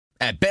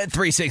At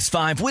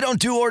Bet365, we don't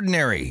do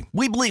ordinary.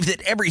 We believe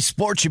that every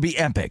sport should be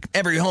epic.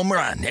 Every home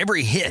run,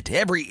 every hit,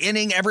 every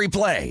inning, every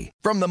play.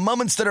 From the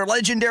moments that are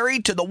legendary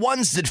to the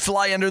ones that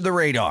fly under the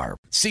radar.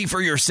 See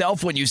for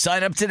yourself when you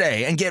sign up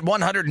today and get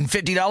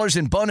 $150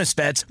 in bonus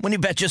bets when you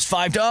bet just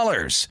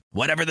 $5.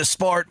 Whatever the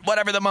sport,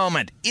 whatever the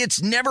moment,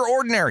 it's never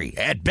ordinary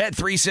at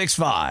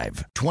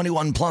Bet365.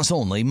 21 plus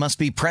only. Must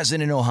be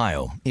present in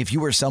Ohio. If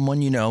you or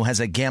someone you know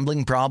has a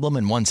gambling problem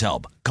and wants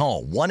help,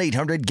 call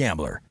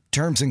 1-800-GAMBLER.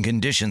 Terms and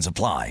conditions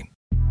apply.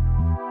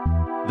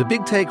 The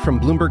Big Take from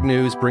Bloomberg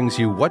News brings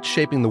you what's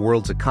shaping the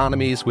world's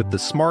economies with the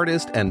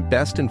smartest and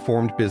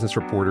best-informed business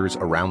reporters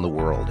around the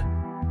world.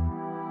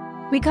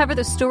 We cover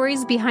the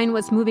stories behind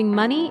what's moving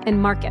money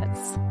and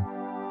markets,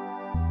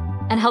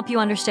 and help you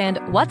understand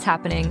what's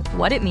happening,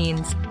 what it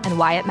means, and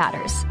why it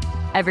matters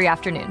every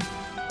afternoon.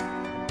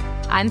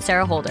 I'm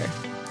Sarah Holder.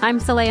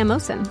 I'm Saleha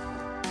Mohsin.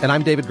 And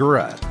I'm David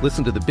Gura.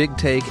 Listen to The Big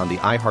Take on the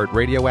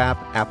iHeartRadio app,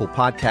 Apple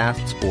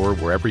Podcasts, or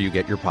wherever you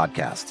get your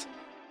podcasts.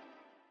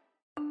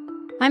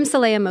 I'm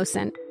Saleha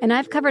Mohsin, and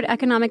I've covered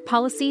economic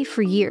policy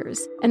for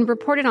years and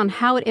reported on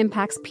how it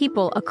impacts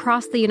people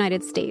across the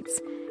United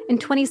States. In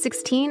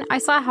 2016, I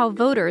saw how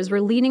voters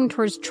were leaning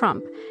towards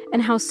Trump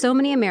and how so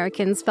many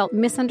Americans felt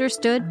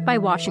misunderstood by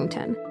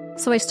Washington.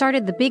 So I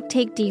started The Big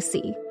Take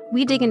DC.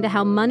 We dig into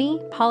how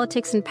money,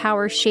 politics, and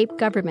power shape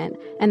government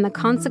and the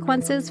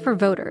consequences for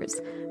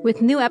voters.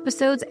 With new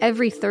episodes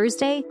every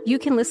Thursday, you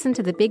can listen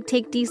to The Big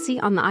Take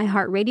DC on the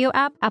iHeartRadio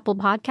app, Apple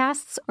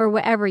Podcasts, or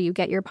wherever you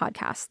get your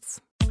podcasts.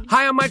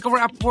 Hi, I'm Michael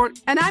Rappaport.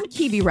 And I'm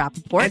Kibi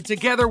Rappaport. And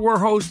together we're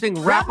hosting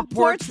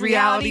Rappaport's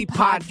Reality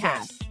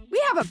Podcast.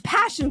 We have a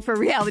passion for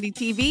reality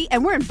TV,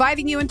 and we're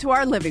inviting you into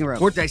our living room.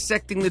 We're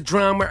dissecting the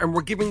drama, and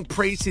we're giving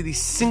praise to the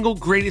single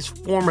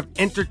greatest form of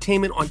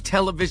entertainment on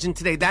television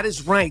today. That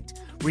is right.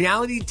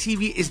 Reality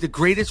TV is the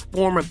greatest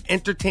form of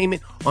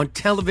entertainment on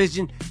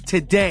television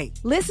today.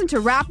 Listen to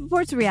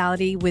Rappaport's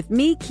Reality with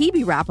me,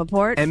 Kibi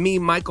Rappaport. And me,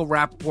 Michael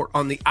Rappaport,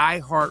 on the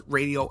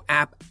iHeartRadio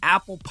app,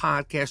 Apple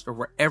Podcast, or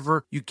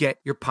wherever you get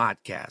your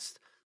podcast.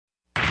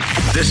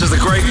 This is the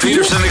Greg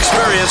Peterson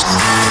experience.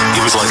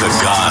 He was like a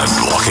god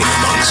walking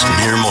amongst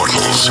mere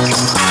mortals.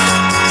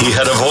 He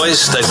had a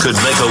voice that could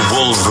make a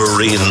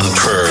wolverine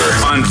purr.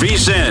 On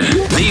VSiN,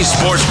 the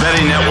Sports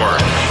Betting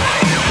Network.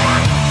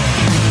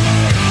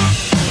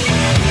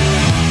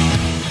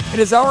 It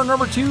is hour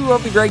number 2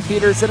 of the Greg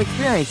Peterson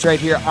experience right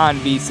here on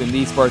VSiN,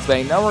 the Sports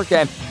Betting Network,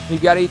 and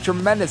we've got a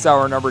tremendous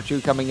hour number 2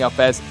 coming up,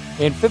 as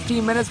in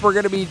 15 minutes we're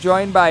going to be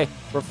joined by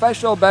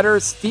professional bettor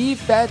Steve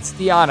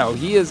Fazio.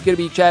 He is going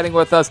to be chatting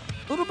with us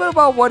a little bit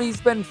about what he's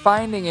been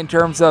finding in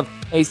terms of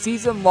a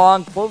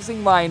season-long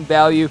closing line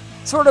value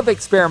sort of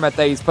experiment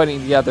that he's putting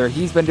together.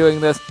 He's been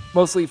doing this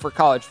mostly for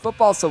college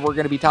football, so we're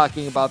going to be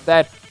talking about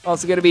that. We're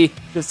also going to be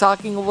just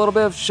talking a little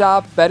bit of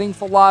shop betting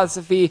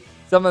philosophy,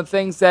 some of the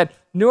things that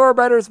newer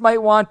bettors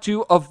might want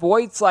to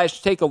avoid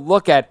 / take a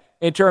look at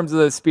in terms of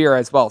the spear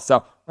as well. So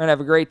we're going to have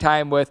a great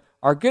time with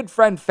our good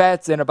friend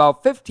Fats in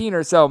about 15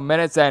 or so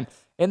minutes. And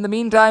in the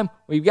meantime,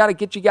 we've got to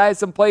get you guys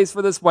some plays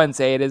for this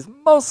Wednesday. It is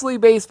mostly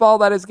baseball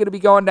that is going to be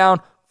going down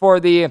for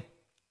the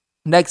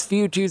next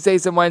few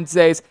Tuesdays and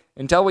Wednesdays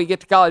until we get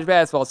to college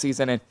basketball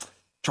season. And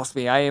trust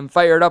me, I am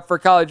fired up for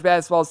college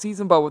basketball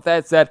season. But with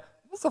that said,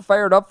 I'm also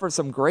fired up for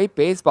some great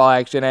baseball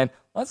action. And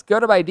let's go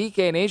to my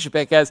DK Nation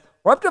pick, as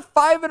we're up to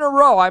 5 in a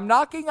row. I'm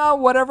knocking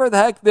on whatever the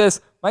heck this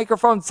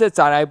microphone sits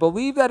on. I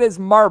believe that is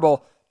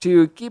marble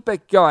to keep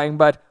it going,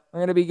 but we're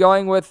going to be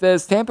going with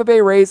this Tampa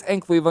Bay Rays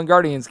and Cleveland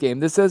Guardians game.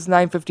 This is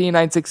 9:15,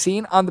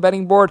 9:16 on the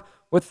betting board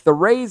with the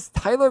Rays.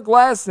 Tyler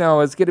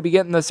Glasnow is going to be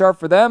getting the start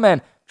for them,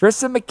 and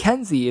Tristan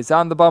McKenzie is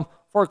on the bump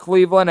for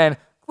Cleveland. And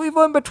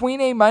Cleveland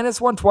between a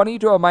 -120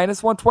 to a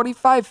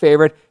 -125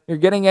 favorite. You're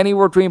getting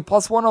anywhere between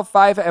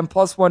 +105 and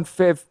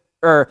 +150,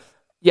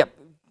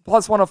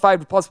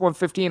 +105 to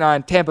 +115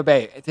 on Tampa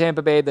Bay.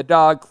 Tampa Bay, the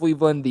dog,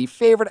 Cleveland, the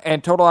favorite,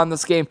 and total on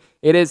this game,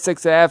 it is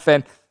 6.5.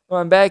 And who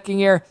I'm backing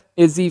here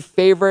is the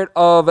favorite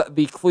of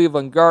the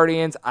Cleveland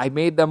Guardians. I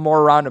made them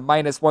more around a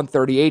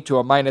 -138 to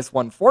a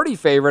 -140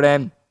 favorite.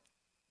 And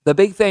the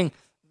big thing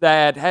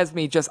that has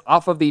me just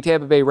off of the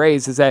Tampa Bay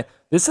Rays is that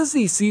this is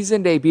the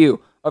season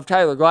debut of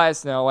Tyler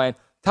Glasnow. And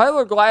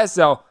Tyler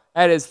Glasnow,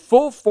 at his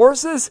full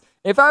forces,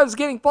 if I was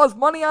getting plus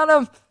money on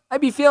him,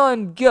 I'd be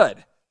feeling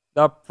good.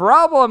 The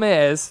problem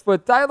is,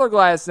 with Tyler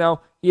Glasnow,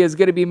 he is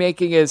going to be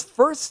making his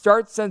first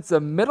start since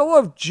the middle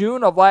of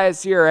June of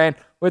last year. And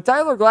with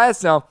Tyler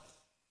Glasnow,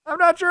 I'm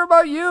not sure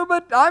about you,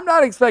 but I'm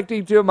not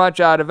expecting too much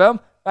out of him.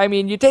 I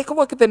mean, you take a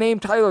look at the name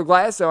Tyler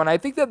Glasnow, and I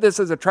think that this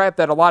is a trap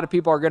that a lot of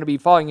people are going to be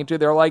falling into.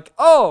 They're like,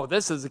 oh,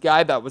 this is a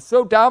guy that was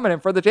so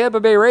dominant for the Tampa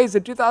Bay Rays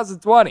in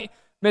 2020.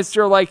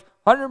 Mr.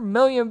 100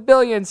 million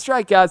billion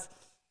strikeouts.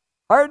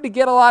 Hard to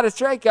get a lot of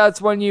strikeouts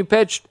when you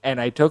pitched,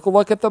 and I took a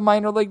look at the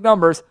minor league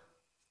numbers.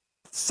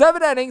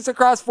 7 innings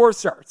across 4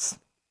 starts.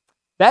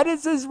 That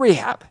is his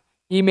rehab.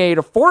 He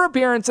made 4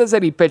 appearances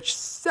and he pitched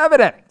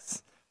 7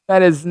 innings.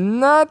 That is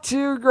not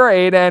too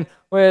great. And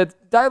with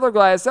Tyler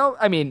Glasnow,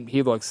 I mean,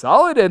 he looked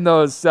solid in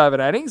those 7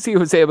 innings. He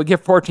was able to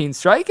get 14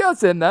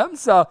 strikeouts in them.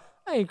 So,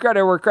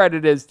 credit where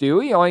credit is due.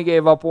 He only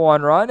gave up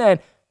 1 run,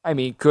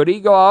 and could he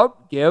go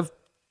out, give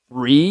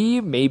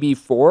 3, maybe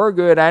 4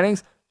 good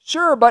innings?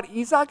 Sure, but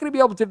he's not going to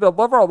be able to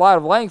deliver a lot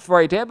of length for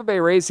a Tampa Bay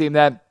Rays team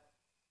that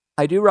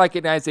I do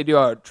recognize they do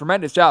a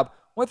tremendous job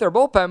with their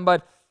bullpen,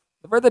 but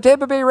for the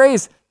Tampa Bay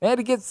Rays, they had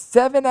to get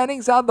 7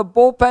 innings out of the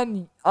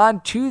bullpen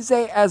on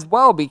Tuesday as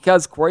well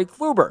because Corey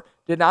Kluber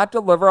did not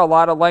deliver a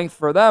lot of length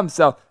for them,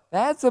 so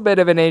that's a bit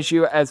of an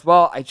issue as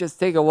well. I just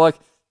take a look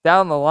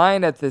down the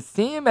line at this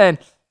team, and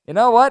you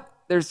know what?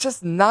 There's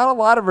just not a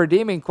lot of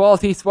redeeming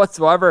qualities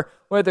whatsoever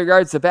with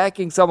regards to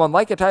backing someone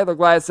like a Tyler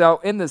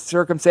Glasnow in this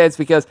circumstance,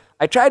 because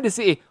I tried to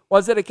see,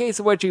 was it a case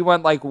in which he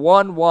went like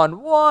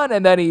 1-1-1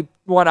 and then he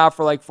went out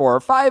for like 4 or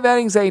 5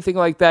 innings, anything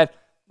like that?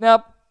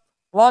 Nope.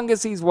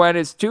 Longest he's went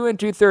is 2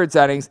 2/3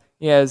 innings.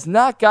 He has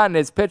not gotten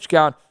his pitch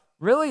count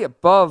really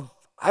above,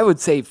 I would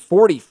say,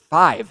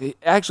 45.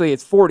 Actually,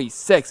 it's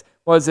 46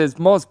 was his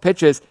most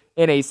pitches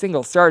in a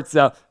single start.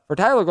 So for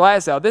Tyler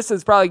Glasnow, this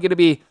is probably going to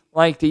be,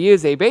 like, to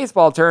use a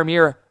baseball term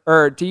here,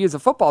 or to use a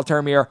football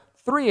term here,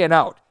 3 and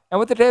out. And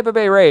with the Tampa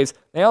Bay Rays,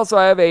 they also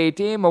have a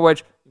team in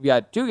which you've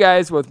got 2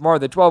 guys with more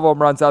than 12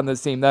 home runs on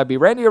this team. That'd be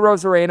Randy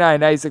Arozarena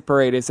and Isaac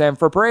Paredes. And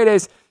for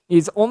Paredes,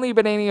 he's only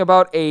been hitting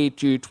about a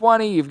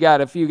 220. You've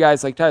got a few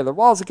guys like Tyler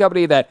Walls and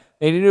company that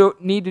they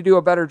need to do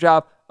a better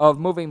job of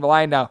moving the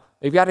line now.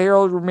 They've got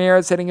Harold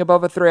Ramirez hitting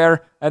above a 300,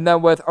 and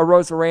then with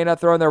Arozarena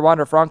throwing their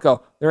Wander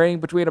Franco, they're hitting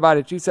between about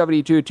a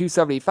 272,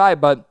 275,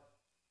 but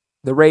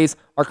the Rays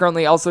are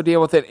currently also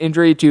dealing with an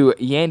injury to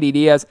Yandy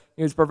Diaz.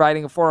 He was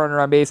providing a 400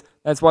 on base.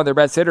 That's one of their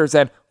best hitters.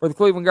 And for the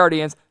Cleveland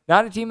Guardians,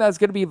 not a team that's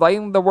going to be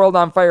lighting the world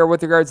on fire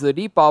with regards to the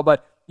deep ball,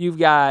 but you've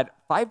got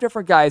 5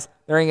 different guys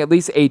that are hitting at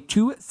least a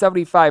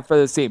 275 for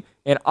this team.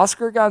 And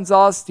Oscar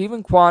Gonzalez,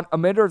 Steven Kwan,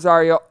 Amid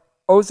Rosario,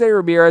 Jose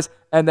Ramirez,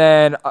 and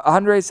then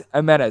Andres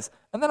Jimenez.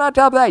 And then on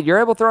top of that, you're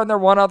able to throw in there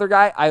one other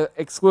guy. I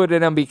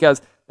excluded him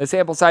because the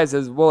sample size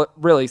is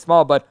really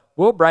small, but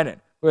Will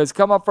Brennan, who has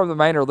come up from the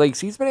minor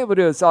leagues, he's been able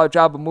to do a solid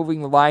job of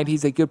moving the line.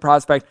 He's a good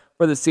prospect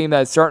for this team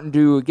that's starting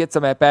to get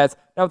some at-bats.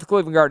 Now with the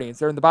Cleveland Guardians,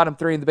 they're in the bottom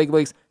 3 in the big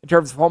leagues in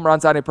terms of home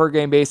runs on a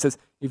per-game basis.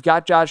 You've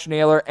got Josh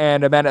Naylor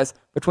and Jimenez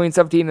between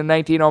 17 and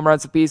 19 home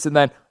runs apiece, and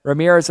then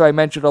Ramirez, who I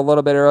mentioned a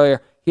little bit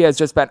earlier, he has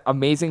just been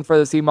amazing for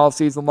the team all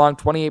season long.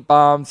 28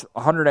 bombs,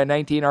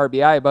 119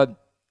 RBI, but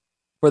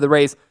for the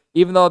Rays,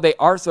 even though they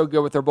are so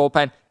good with their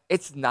bullpen,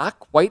 it's not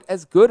quite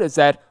as good as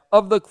that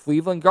of the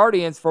Cleveland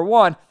Guardians, for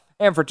one.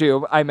 And for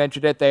 2, I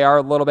mentioned it, they are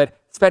a little bit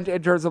spent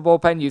in terms of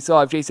bullpen. You still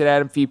have Jason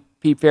Adams,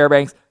 Pete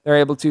Fairbanks. They're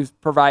able to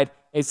provide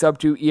a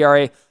sub-2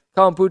 ERA.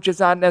 Colin Pooch has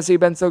not necessarily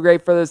been so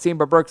great for this team,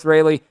 but Brooks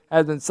Raley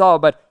has been solid.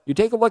 But you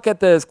take a look at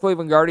this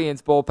Cleveland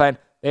Guardians bullpen,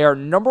 they are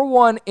number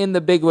 1 in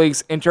the big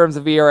leagues in terms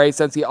of ERA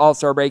since the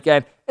All-Star break.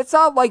 And it's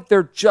not like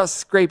they're just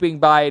scraping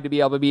by to be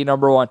able to be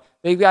number 1.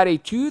 They've got a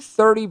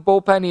 230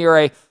 bullpen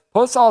ERA.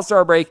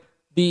 Post-All-Star break,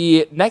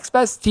 the next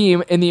best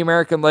team in the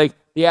American League,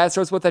 the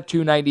Astros, with a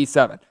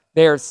 297.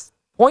 They are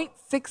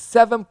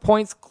 0.67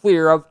 points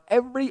clear of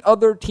every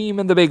other team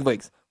in the big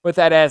leagues with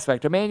that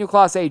aspect. Emmanuel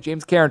Clase,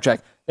 James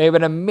Karinchak, they have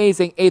an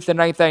amazing 8th and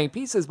 9th inning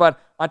pieces, but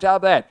on top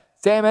of that,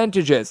 Sam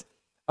Entiges,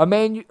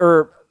 along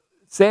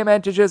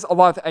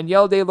with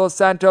Aniel De Los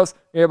Santos,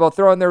 you're able to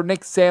throw in there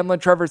Nick Samlin,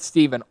 Trevor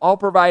Stephen, all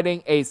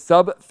providing a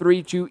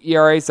sub-3.2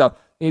 ERA. So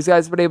these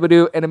guys have been able to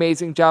do an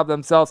amazing job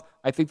themselves.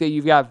 I think that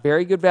you've got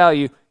very good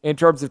value in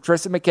terms of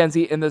Tristan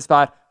McKenzie in this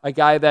spot, a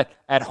guy that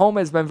at home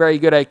has been very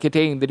good at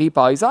containing the deep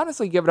ball. He's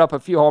honestly given up a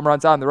few home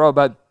runs on the road,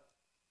 but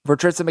for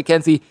Tristan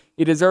McKenzie,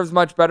 he deserves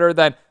much better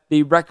than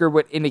the record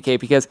would indicate,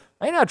 because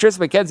right now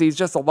Tristan McKenzie is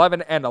just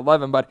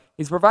 11-11, but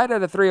he's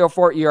provided a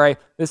 3.04 ERA.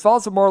 This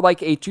falls to more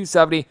like a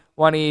 2.70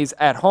 when he's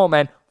at home.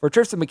 And for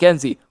Tristan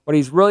McKenzie, what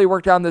he's really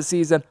worked on this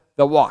season,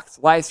 the walks.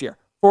 Last year,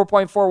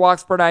 4.4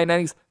 walks per 9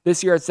 innings.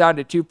 This year it's down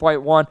to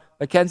 2.1.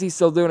 McKenzie's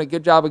still doing a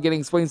good job of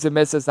getting swings and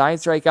misses. 9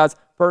 strikeouts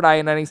per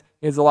 9 innings.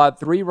 He has allowed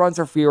 3 runs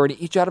or fewer in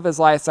each out of his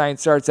last 9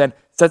 starts, and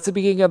since the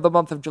beginning of the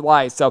month of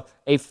July. So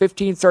a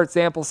 15-start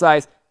sample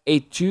size,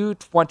 a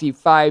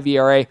 2.25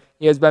 ERA.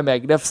 He has been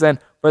magnificent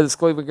for this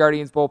Cleveland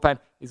Guardians bullpen.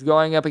 He's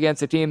going up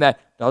against a team that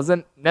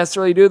doesn't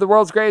necessarily do the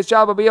world's greatest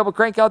job of being able to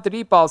crank out the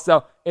deep ball.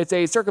 So it's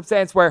a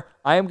circumstance where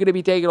I am going to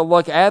be taking a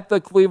look at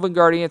the Cleveland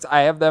Guardians.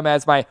 I have them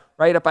as my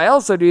write-up. I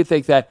also do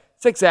think that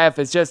 6.5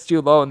 is just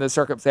too low in this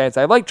circumstance.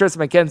 I like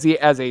Tristan McKenzie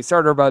as a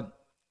starter, but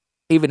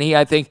even he,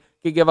 I think,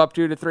 could give up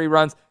 2 to 3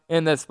 runs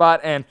in this spot.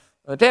 And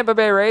the Tampa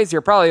Bay Rays,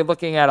 you're probably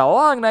looking at a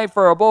long night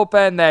for a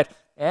bullpen that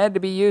had to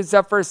be used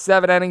up for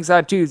 7 innings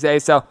on Tuesday.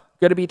 So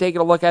going to be taking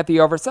a look at the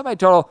over.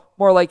 Semi-total,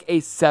 more like a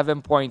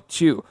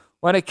 7.2.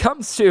 When it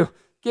comes to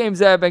games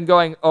that have been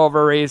going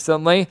over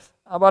recently,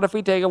 how about if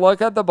we take a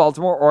look at the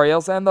Baltimore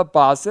Orioles and the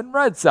Boston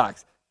Red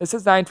Sox? This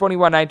is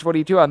 921,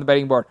 922 on the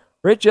betting board.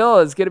 Rich Hill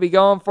is going to be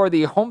going for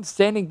the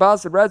homestanding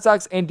Boston Red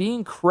Sox, and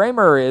Dean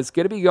Kramer is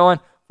going to be going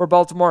for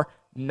Baltimore.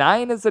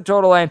 9 is the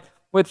total, and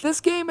with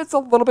this game, it's a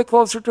little bit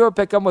closer to a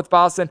pick-em with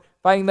Boston,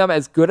 finding them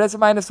as good as a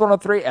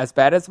 -103, as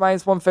bad as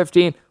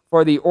 -115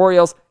 for the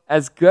Orioles,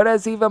 as good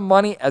as even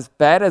money, as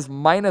bad as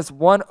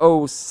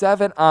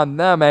 -107 on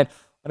them. And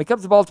when it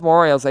comes to Baltimore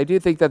Orioles, I do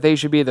think that they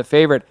should be the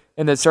favorite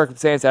in this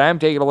circumstance, and I'm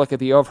taking a look at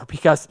the over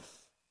because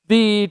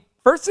the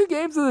first 2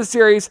 games of the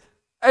series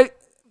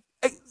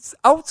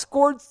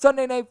outscored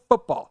Sunday Night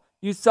Football.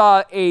 You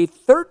saw a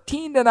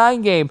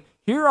 13-9 game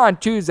here on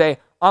Tuesday.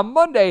 On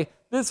Monday,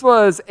 this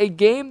was a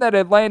game that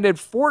had landed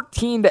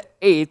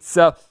 14-8,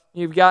 so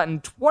you've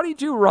gotten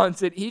 22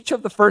 runs in each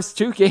of the first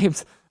 2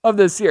 games of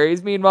the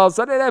series. Meanwhile,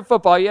 Sunday Night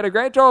Football, you had a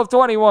grand total of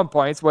 21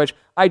 points, which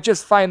I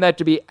just find that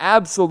to be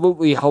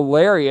absolutely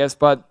hilarious,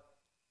 but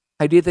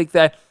I do think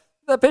that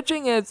the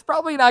pitching is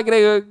probably not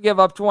going to give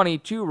up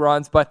 22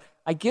 runs, but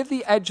I give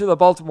the edge to the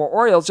Baltimore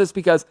Orioles just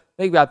because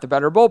they've got the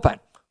better bullpen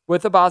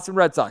with the Boston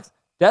Red Sox.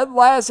 Dead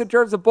last in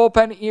terms of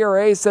bullpen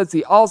ERA since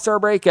the All-Star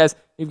break, as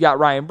you've got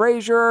Ryan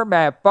Brazier,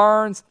 Matt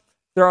Barnes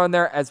throwing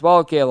there as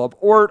well, Caleb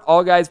Ort,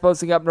 all guys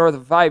posting up north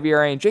of 5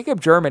 ERA, and Jacob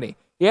Germany.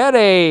 He had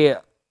a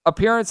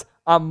appearance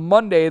on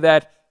Monday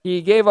that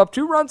he gave up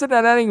 2 runs in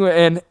an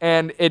inning,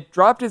 and it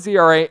dropped his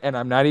ERA, and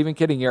I'm not even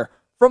kidding here,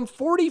 from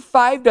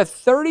 45 to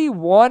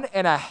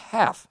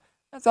 31.5.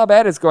 That's how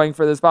bad it's going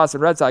for this Boston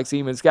Red Sox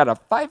team. It's got a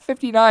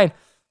 5.59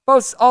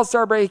 post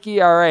All-Star break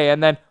ERA,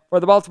 and then for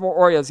the Baltimore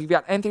Orioles, you've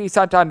got Anthony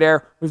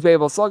Santander, who's been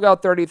able to slug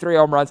out 33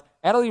 home runs.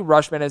 Adley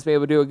Rutschman has been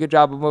able to do a good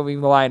job of moving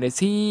the line.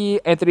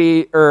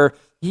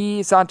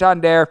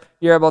 Santander,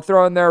 you're able to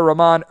throw in there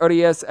Ramon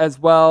Urias as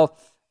well,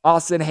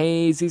 Austin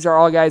Hayes. These are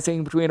all guys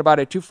hitting between about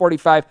a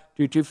 245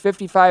 to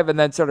 255, and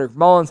then Cedric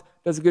Mullins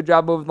does a good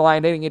job moving the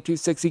line, hitting at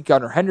 260.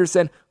 Gunnar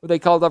Henderson, who they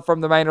called up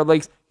from the minor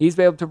leagues, he's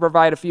been able to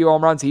provide a few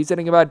home runs. He's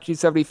hitting about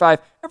 275.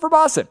 And for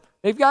Boston,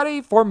 they've got a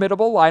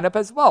formidable lineup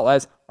as well,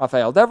 as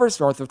Rafael Devers,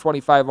 north of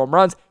 25 home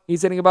runs.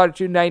 He's hitting about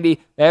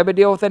 290. They have a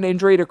deal with an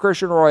injury to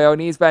Christian Arroyo,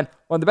 and he's been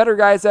one of the better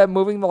guys at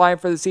moving the line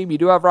for the team. You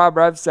do have Rob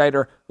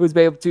Refsnyder, who's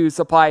been able to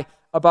supply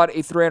about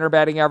a 300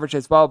 batting average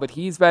as well, but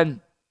he's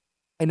been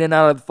in and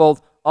out of the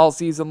fold all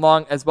season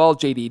long as well.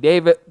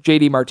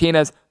 JD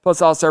Martinez,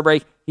 post All-Star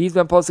break, he's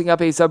been posting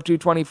up a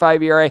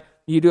sub-225 ERA.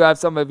 You do have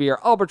some of your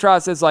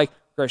albatrosses like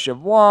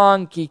Christian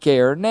Wong, Kike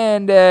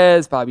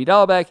Hernandez, Bobby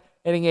Dahlbeck,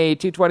 hitting a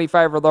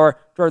 225 or lower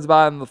towards the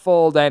bottom of the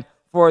fold. And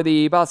for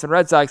the Boston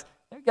Red Sox,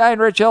 a guy in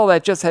Rich Hill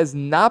that just has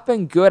not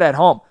been good at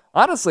home.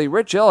 Honestly,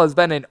 Rich Hill has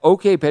been an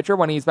okay pitcher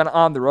when he's been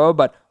on the road,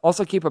 but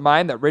also keep in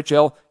mind that Rich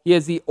Hill, he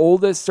is the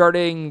oldest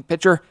starting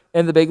pitcher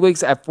in the big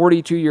leagues at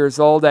 42 years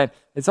old, and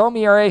his home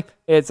ERA,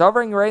 it's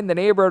hovering right in the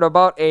neighborhood of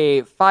about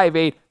a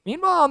 5.8.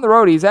 Meanwhile, on the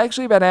road, he's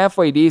actually been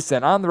halfway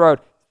decent. On the road,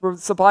 we're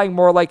supplying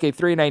more like a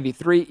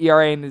 3.93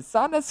 ERA, and it's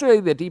not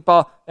necessarily the deep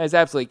ball that is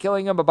absolutely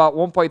killing him, about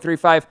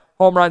 1.35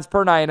 home runs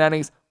per 9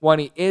 innings when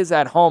he is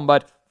at home,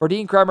 but for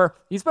Dean Kremer,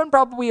 he's been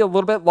probably a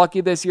little bit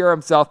lucky this year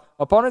himself.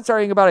 Opponents are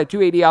hitting about a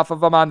 280 off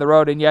of him on the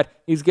road, and yet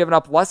he's given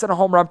up less than a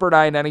home run per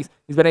 9 innings.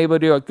 He's been able to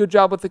do a good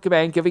job with the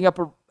command, giving up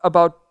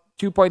about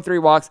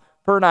 2.3 walks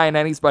per 9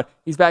 innings, but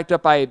he's backed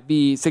up by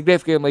the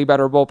significantly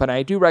better bullpen.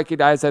 I do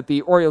recognize that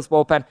the Orioles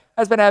bullpen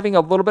has been having a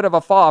little bit of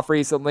a fall off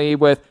recently,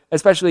 with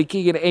especially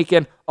Keegan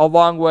Aiken,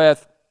 along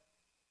with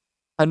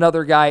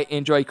another guy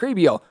in Joey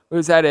Krehbiel,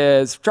 who's had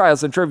his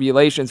trials and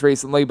tribulations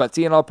recently, but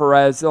Cionel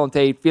Perez, Dylan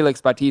Tate,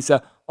 Felix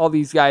Bautista, all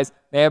these guys,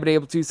 they have been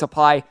able to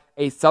supply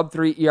a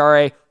sub-3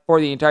 ERA for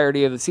the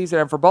entirety of the season.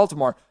 And for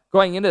Baltimore,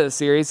 going into the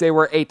series, they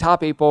were a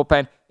top 8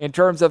 bullpen in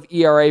terms of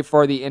ERA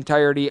for the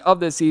entirety of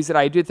the season.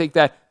 I do think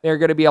that they're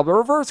going to be able to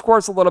reverse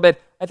course a little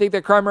bit. I think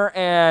that Kremer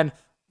and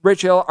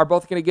Rich Hill are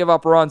both going to give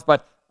up runs,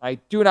 but I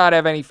do not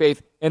have any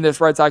faith in this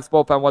Red Sox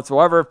bullpen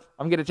whatsoever.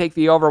 I'm going to take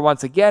the over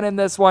once again in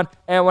this one.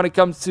 And when it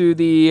comes to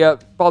the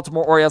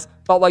Baltimore Orioles,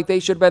 felt like they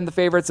should have been the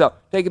favorites. So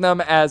taking them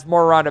as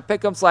more around a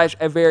pick'em /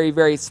 a very,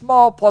 very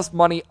small plus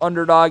money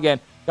underdog. And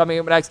coming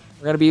up next,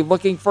 we're going to be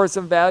looking for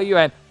some value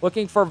and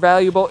looking for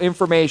valuable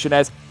information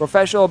as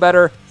professional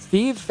bettor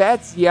Steve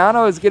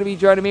Faziano is going to be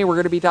joining me. We're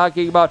going to be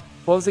talking about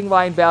closing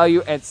line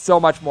value and so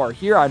much more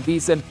here on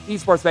VSiN, the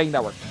Sports Betting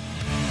Network.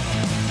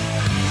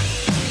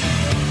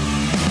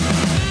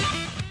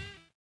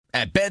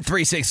 At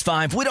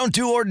Bet365, we don't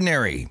do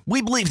ordinary.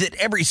 We believe that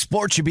every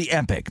sport should be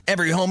epic.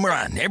 Every home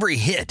run, every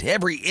hit,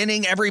 every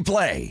inning, every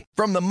play.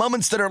 From the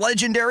moments that are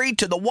legendary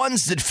to the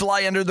ones that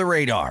fly under the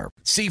radar.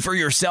 See for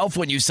yourself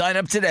when you sign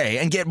up today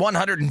and get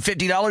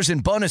 $150 in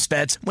bonus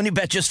bets when you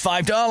bet just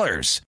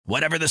 $5.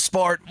 Whatever the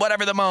sport,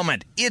 whatever the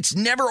moment, it's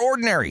never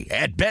ordinary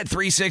at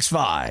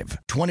Bet365.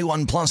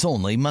 21 plus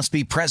only. Must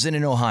be present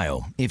in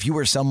Ohio. If you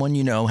or someone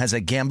you know has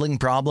a gambling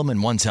problem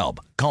and wants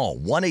help, call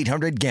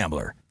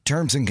 1-800-GAMBLER.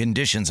 Terms and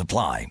conditions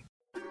apply.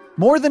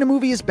 More Than a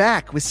Movie is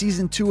back with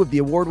Season 2 of the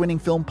award-winning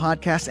film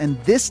podcast,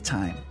 and this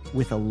time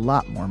with a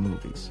lot more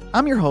movies.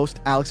 I'm your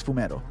host, Alex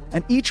Fumero,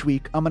 and each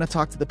week I'm going to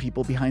talk to the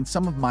people behind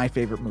some of my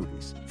favorite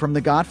movies. From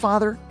The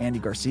Godfather, Andy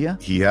Garcia.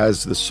 He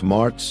has the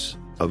smarts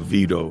of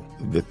Vito,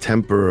 the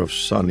temper of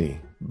Sonny,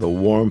 the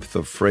warmth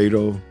of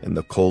Fredo, and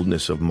the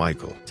coldness of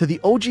Michael. To the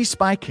OG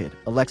Spy Kid,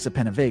 Alexa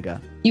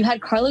Penavega. You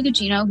had Carla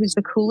Gugino, who's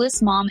the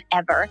coolest mom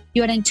ever.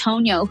 You had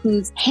Antonio,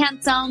 who's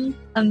handsome,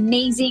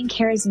 amazing,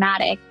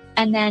 charismatic.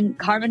 And then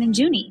Carmen and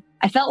Junie.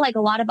 I felt like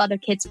a lot of other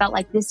kids felt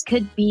like this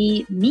could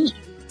be me.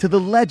 to the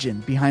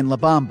legend behind La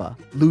Bamba,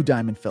 Lou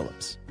Diamond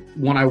Phillips.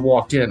 When I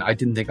walked in, I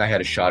didn't think I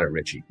had a shot at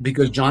Richie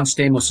because John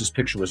Stamos'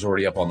 picture was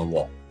already up on the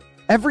wall.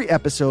 Every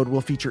episode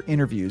will feature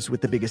interviews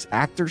with the biggest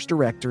actors,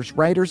 directors,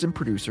 writers, and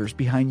producers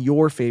behind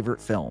your favorite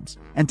films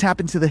and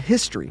tap into the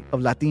history of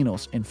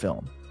Latinos in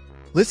film.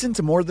 Listen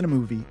to More Than a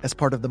Movie as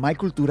part of the My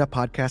Cultura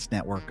Podcast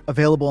Network,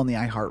 available on the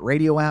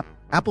iHeartRadio app,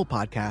 Apple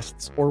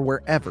Podcasts, or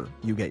wherever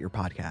you get your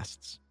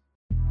podcasts.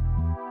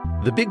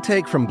 The Big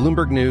Take from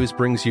Bloomberg News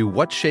brings you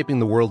what's shaping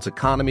the world's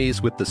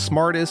economies with the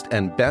smartest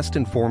and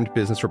best-informed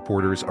business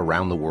reporters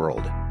around the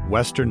world.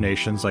 Western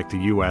nations like the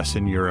U.S.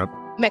 and Europe.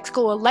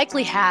 Mexico will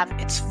likely have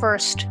its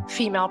first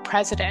female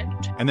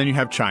president. And then you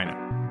have China.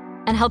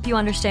 And help you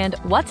understand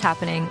what's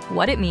happening,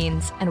 what it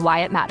means, and why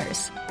it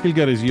matters. He'll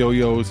get his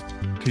yo-yos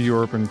to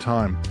Europe in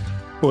time.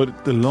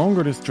 But the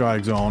longer this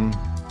drags on,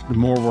 the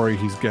more worry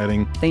he's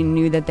getting. They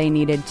knew that they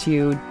needed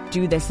to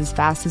do this as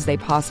fast as they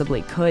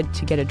possibly could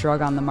to get a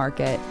drug on the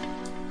market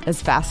as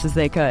fast as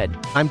they could.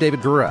 I'm David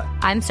Gura.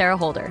 I'm Sarah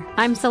Holder.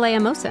 I'm Saleha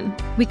Mohsen.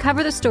 We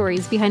cover the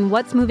stories behind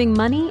what's moving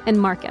money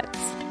and markets.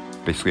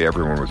 Basically,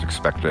 everyone was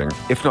expecting,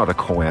 if not a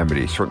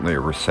calamity, certainly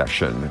a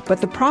recession. But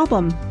the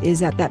problem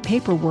is that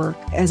paperwork,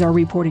 as our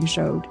reporting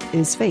showed,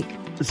 is fake.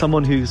 As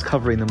someone who's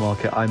covering the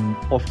market, I'm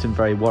often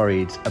very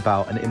worried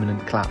about an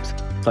imminent collapse.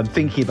 So I'm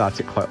thinking about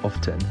it quite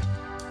often.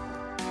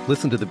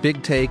 Listen to The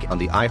Big Take on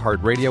the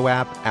iHeartRadio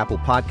app, Apple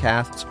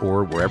Podcasts,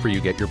 or wherever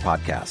you get your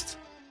podcasts.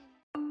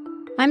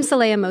 I'm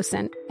Saleha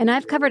Mohsen, and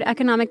I've covered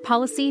economic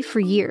policy for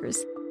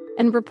years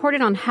and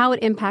reported on how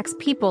it impacts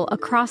people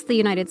across the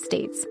United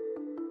States.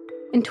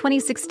 In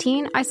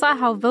 2016, I saw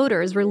how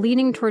voters were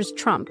leaning towards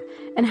Trump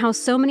and how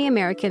so many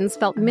Americans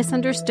felt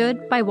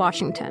misunderstood by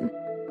Washington.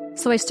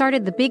 So I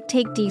started The Big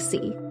Take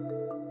DC.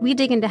 We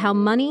dig into how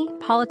money,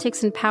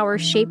 politics, and power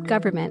shape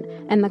government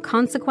and the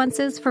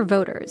consequences for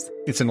voters.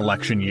 It's an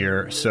election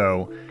year,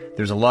 so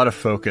there's a lot of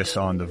focus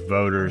on the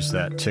voters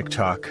that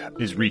TikTok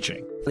is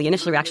reaching. The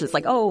initial reaction is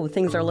like, oh,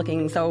 things are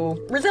looking so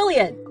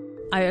resilient.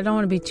 I don't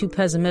want to be too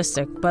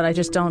pessimistic, but I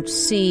just don't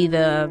see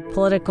the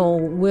political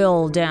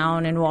will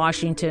down in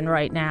Washington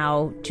right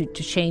now to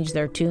change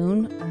their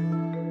tune.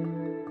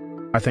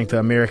 I think the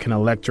American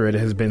electorate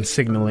has been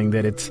signaling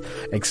that it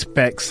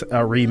expects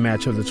a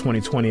rematch of the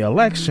 2020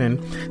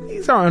 election.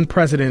 These are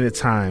unprecedented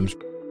times.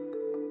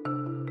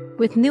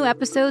 With new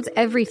episodes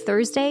every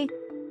Thursday,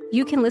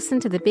 you can listen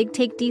to The Big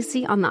Take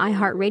DC on the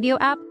iHeartRadio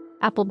app,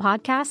 Apple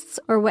Podcasts,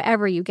 or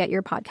wherever you get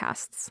your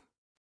podcasts.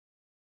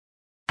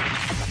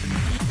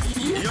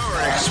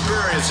 You're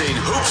experiencing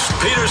Hoops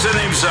Peterson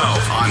himself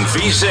on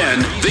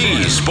VSiN,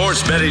 the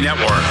Sports Betting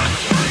Network.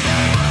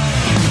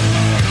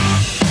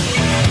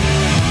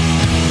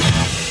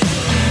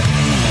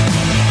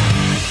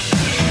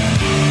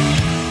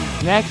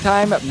 Snack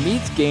time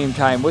meets game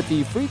time with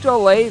the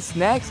Frito-Lay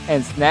Snacks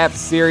and Snaps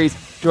series.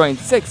 Join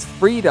 6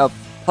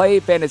 free-to-play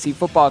fantasy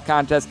football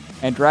contests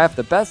and draft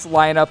the best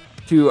lineup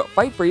to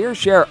fight for your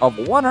share of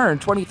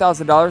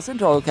 $120,000 in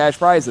total cash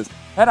prizes.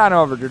 Head on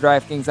over to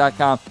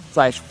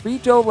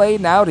DraftKings.com/Frito-Lay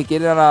now to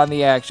get in on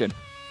the action.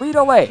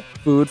 Frito-Lay,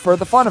 food for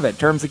the fun of it.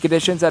 Terms and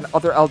conditions and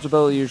other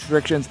eligibility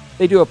restrictions,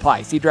 they do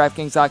apply. See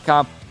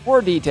DraftKings.com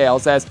for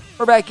details as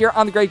we're back here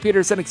on the Greg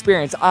Peterson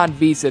Experience on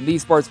VSiN, the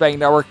Sports Betting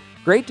Network.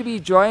 Great to be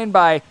joined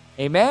by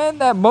a man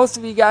that most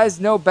of you guys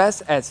know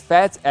best as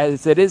Fats,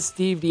 as it is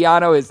Steve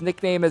Diano. His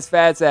nickname is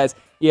Fats, as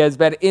he has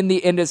been in the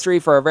industry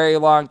for a very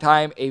long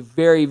time, a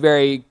very,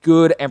 very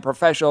good and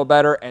professional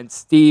bettor. And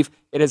Steve,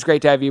 it is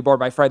great to have you aboard,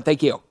 my friend.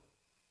 Thank you.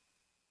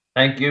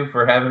 Thank you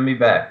for having me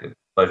back. It's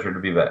a pleasure to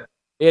be back.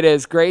 It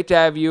is great to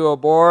have you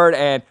aboard,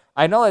 and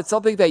I know it's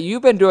something that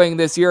you've been doing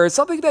this year. It's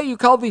something that you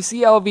call the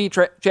CLV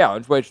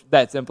Challenge, which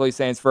that simply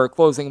stands for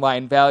closing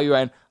line value,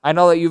 and I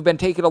know that you've been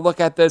taking a look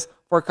at this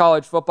for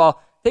college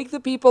football. Take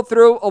the people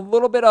through a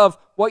little bit of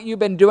what you've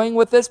been doing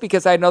with this,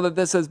 because I know that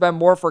this has been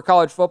more for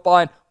college football,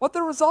 and what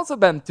the results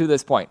have been to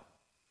this point.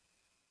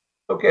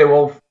 Okay,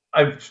 well,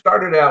 I've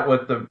started out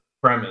with the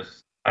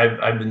premise.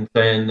 I've been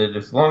saying that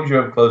as long as you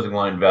have closing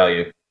line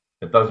value,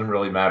 it doesn't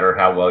really matter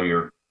how well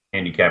you're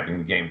handicapping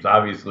the games.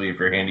 Obviously, if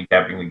you're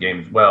handicapping the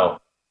games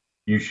well,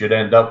 you should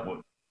end up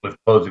with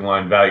closing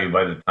line value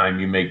by the time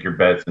you make your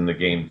bets and the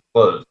game's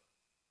closed.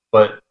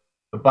 But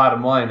the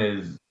bottom line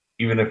is,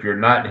 even if you're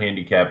not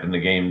handicapping the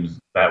games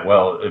that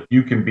well, if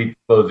you can beat the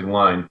closing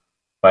line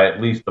by at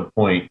least a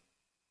point,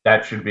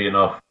 that should be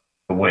enough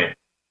to win.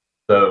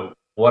 So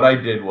what I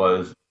did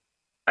was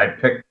I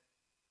picked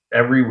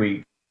every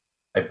week,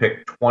 I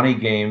picked 20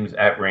 games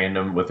at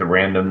random with a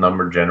random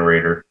number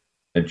generator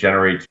that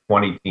generates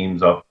 20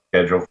 teams off the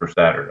schedule for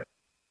Saturday.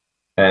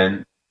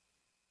 And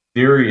my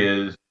theory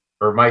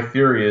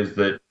is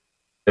that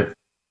if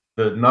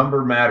the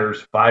number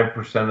matters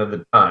 5% of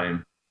the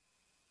time,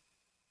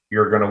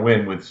 you're going to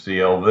win with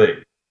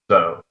CLV.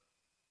 So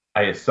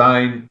I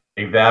assign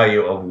a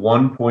value of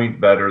 1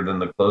 point better than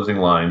the closing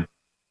line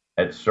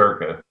at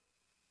circa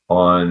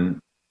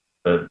on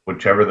the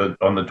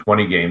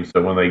 20 games.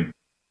 So when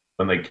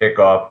they kick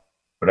off,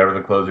 whatever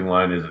the closing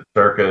line is at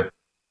circa,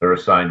 they're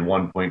assigned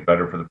 1 point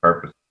better for the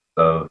purpose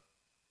of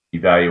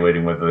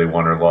evaluating whether they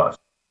won or lost.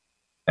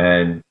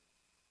 And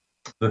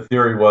the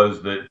theory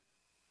was that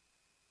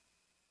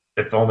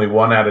if only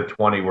 1 out of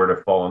 20 were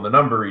to fall on the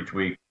number each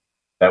week,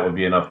 that would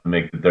be enough to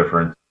make the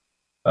difference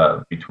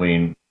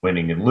between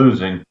winning and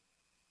losing.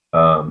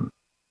 So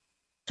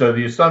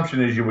the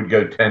assumption is you would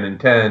go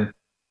 10-10,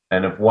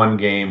 and if one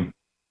game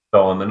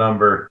fell on the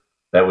number,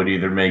 that would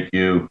either make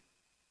you,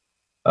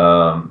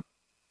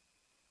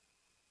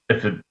 if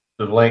the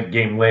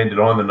game landed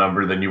on the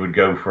number, then you would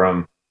go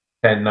from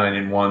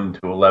 10-9-1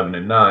 to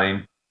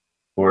 11-9,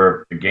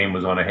 or if the game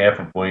was on a half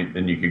a point,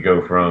 then you could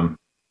go from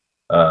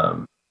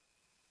 9-11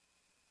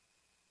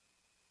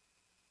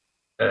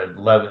 to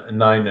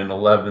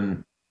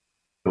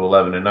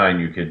 11-9.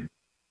 You could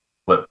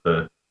flip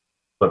the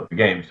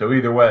game. So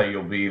either way,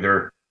 you'll be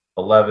either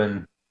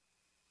 11.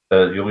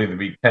 You'll either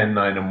be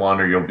 10-9-1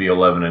 or you'll be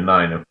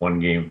 11-9 if one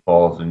game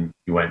falls and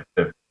you went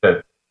 5th.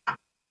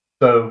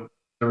 So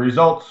the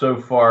results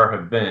so far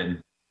have been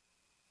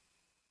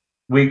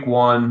week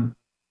 1,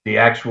 the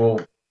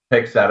actual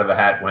picks out of a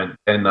hat went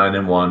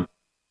 10-9-1,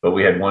 but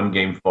we had one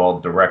game fall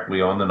directly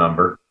on the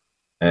number,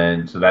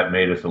 and so that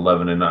made us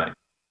 11-9.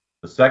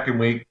 The second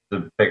week,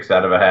 the picks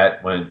out of a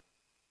hat went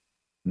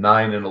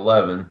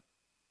 9-11,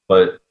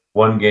 but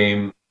one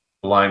game,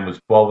 the line was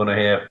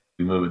 12.5.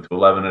 We moved it to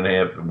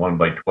 11.5 and won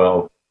by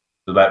 12.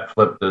 So that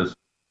flipped us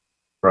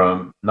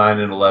from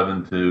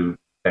 9-11 to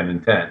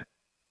 10-10.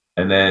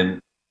 And then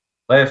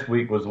last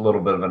week was a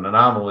little bit of an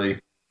anomaly.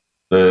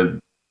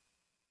 The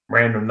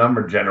random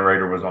number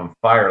generator was on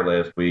fire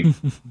last week,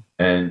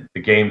 and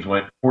the games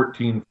went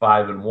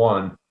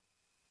 14-5-1,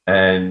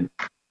 and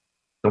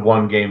the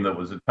one game that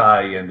was a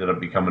tie ended up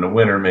becoming a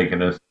winner,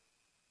 making us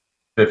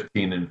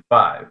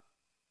 15-5.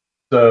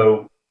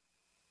 So,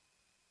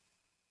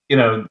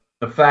 the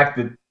fact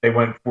that they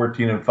went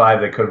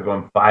 14-5, they could have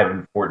gone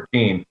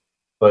 5-14,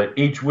 but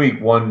each week,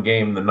 one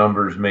game, the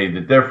numbers made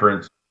the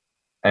difference,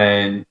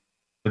 and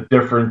the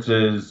difference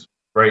is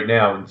right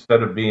now,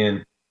 instead of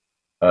being,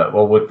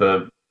 with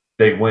the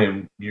big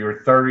win, you're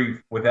 30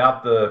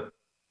 without the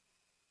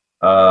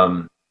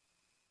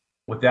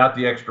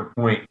extra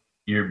point.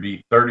 You'd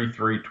be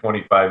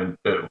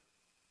 33-25-2,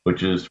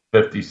 which is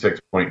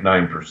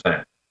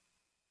 56.9%.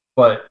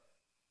 But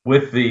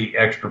with the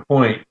extra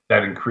point,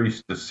 that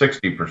increased to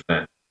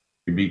 60%.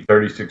 You'd be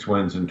 36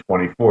 wins and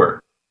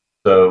 24.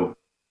 So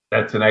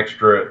that's an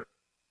extra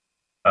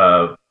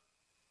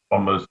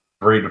almost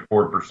 3 to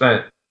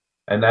 4%.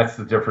 And that's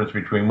the difference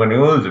between winning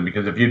and losing.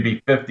 Because if you'd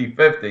be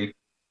 50-50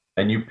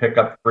 and you pick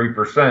up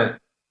 3%,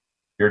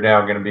 you're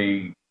now going to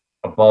be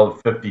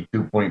above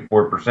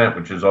 52.4%,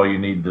 which is all you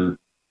need to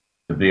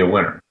be a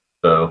winner.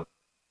 So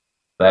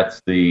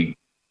that's the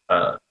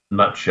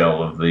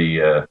nutshell of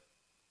the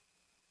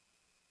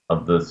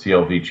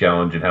CLV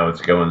challenge and how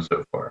it's going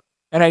so far.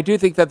 And I do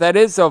think that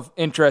is so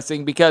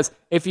interesting because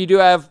if you do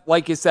have,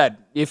 like you said,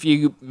 if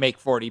you make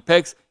 40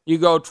 picks, you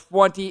go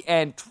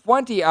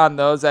 20-20 on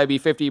those, that'd be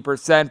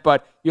 50%,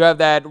 but you have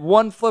that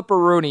one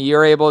flipperoonie,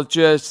 you're able to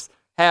just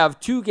have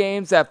two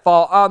games that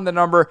fall on the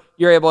number,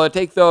 you're able to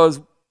take those,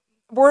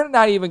 we're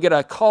not even going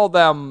to call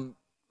them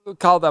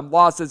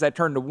losses that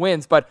turn to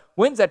wins, but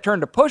wins that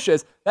turn to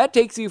pushes, that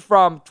takes you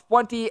from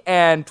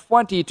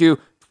 20-20 to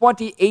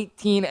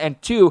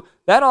 20-18-2.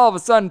 That all of a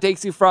sudden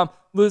takes you from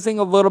losing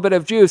a little bit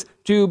of juice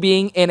to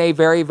being in a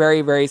very,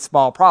 very, very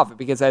small profit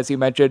because, as you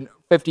mentioned,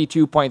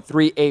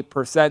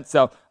 52.38%.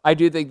 So I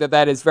do think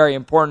that is very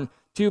important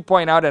to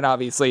point out, and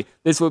obviously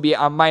this would be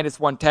on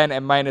 -110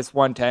 and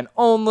 -110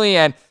 only,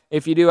 and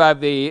if you do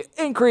have the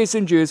increase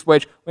in juice,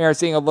 which we are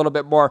seeing a little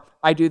bit more,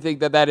 I do think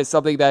that is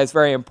something that is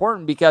very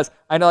important because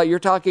I know that you're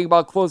talking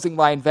about closing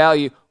line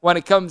value when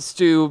it comes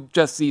to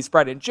just the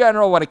spread in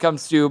general, when it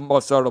comes to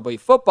most notably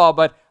football,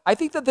 but I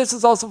think that this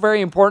is also very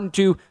important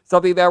to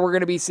something that we're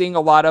going to be seeing a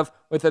lot of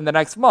within the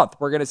next month.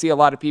 We're going to see a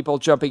lot of people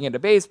jumping into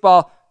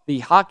baseball, the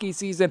hockey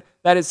season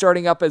that is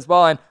starting up as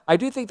well, and I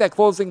do think that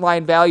closing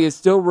line value is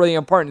still really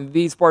important in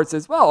these sports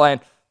as well, and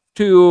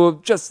to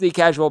just the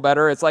casual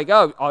bettor, it's like,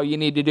 oh, all you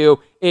need to do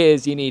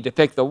is you need to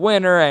pick the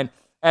winner, and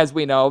as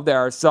we know, there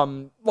are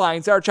some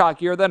lines that are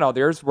chalkier than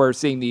others. We're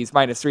seeing these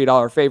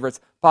 -$3 favorites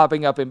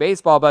popping up in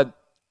baseball, but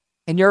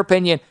in your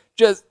opinion,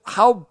 just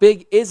how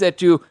big is it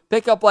to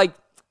pick up, like,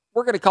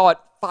 we're going to call it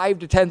 5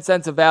 to 10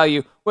 cents of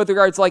value with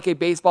regards to like a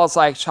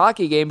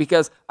baseball/hockey game,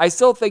 because I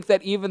still think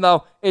that even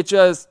though it's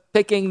just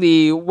picking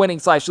the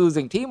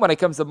winning/losing team when it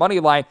comes to money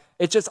line,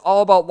 it's just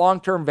all about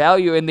long-term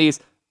value in these,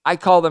 I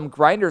call them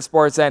grinder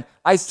sports, and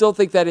I still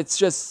think that it's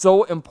just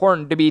so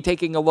important to be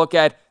taking a look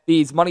at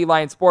these money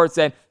line sports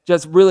and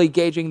just really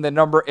gauging the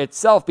number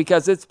itself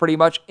because it's pretty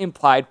much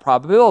implied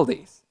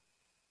probabilities.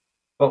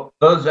 Well,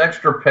 those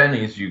extra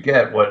pennies you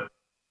get, what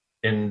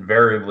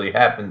invariably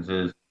happens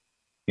is,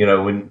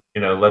 when,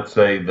 let's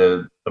say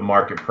the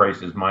market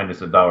price is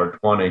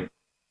 -$1.20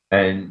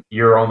 and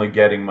you're only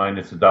getting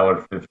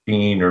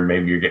 -$1.15, or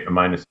maybe you're getting a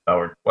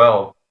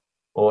 -$1.12.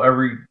 Well,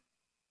 every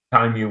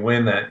time you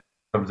win, that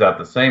comes out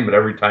the same, but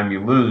every time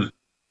you lose,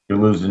 you're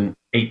losing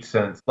 8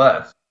 cents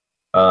less.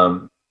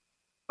 By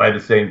the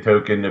same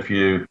token, if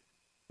you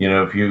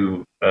if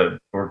you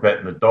were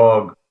betting the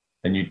dog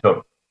and you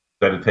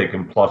instead of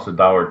taking plus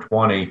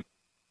 $1.20,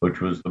 which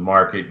was the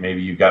market,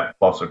 maybe you got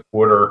plus a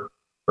quarter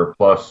or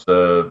plus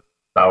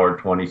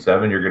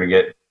 $1.27, you're going to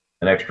get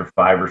an extra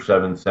 5 or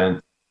 7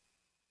 cents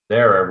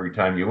there every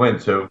time you win.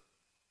 So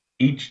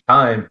each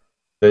time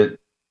that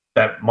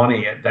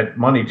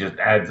money just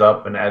adds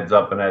up and adds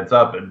up and adds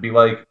up. It'd be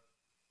like,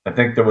 I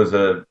think there was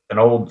an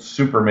old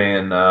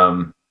Superman,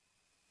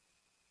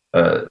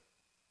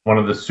 one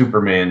of the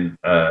Superman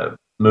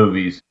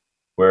movies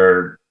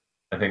where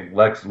I think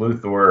Lex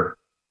Luthor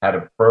had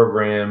a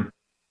program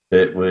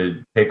that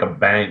would take a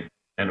bank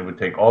and it would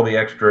take all the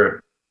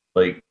extra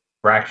like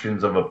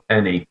fractions of a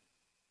penny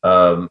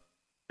that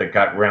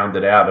got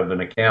rounded out of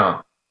an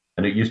account,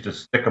 and it used to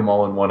stick them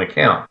all in one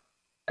account,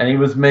 and he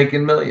was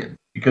making millions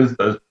because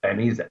those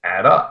pennies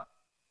add up.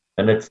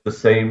 And that's the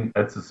same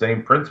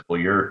principle.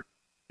 You're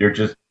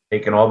just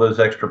taking all those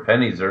extra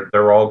pennies,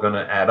 they're all going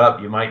to add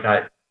up. You might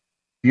not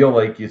feel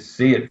like you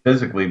see it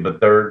physically, but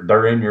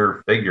they're in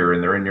your figure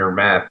and they're in your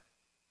math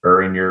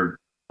or in your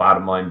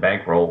bottom line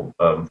bankroll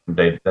from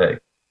day to day.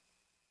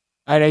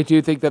 And I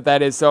do think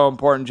that is so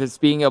important,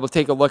 just being able to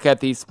take a look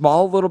at the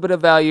small little bit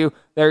of value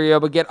that you're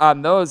able to get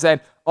on those.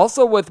 And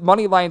also with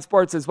Moneyline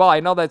Sports as well, I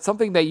know that's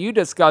something that you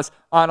discussed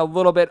on a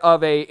little bit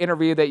of a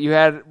interview that you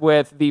had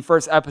with the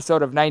first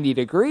episode of 90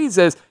 Degrees,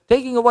 is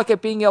taking a look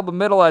at being able to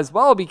middle as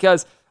well,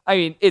 because, I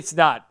mean, it's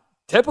not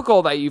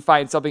typical that you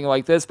find something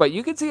like this, but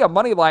you can see a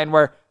money line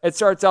where it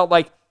starts out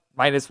like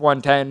minus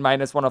 110,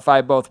 minus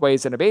 105 both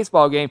ways in a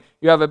baseball game.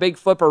 You have a big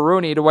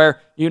flipper-rooney to where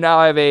you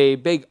now have a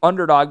big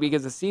underdog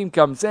because the team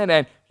comes in,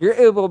 and you're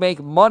able to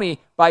make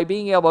money by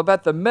being able to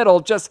bet the middle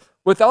just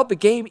without the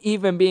game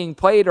even being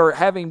played or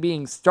having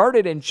being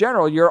started in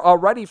general. You're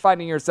already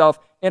finding yourself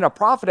in a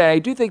profit, and I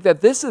do think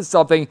that this is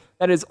something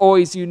that is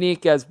always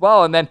unique as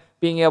well. And then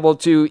being able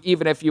to,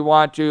 even if you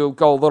want to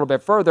go a little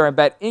bit further and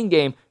bet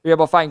in-game, you're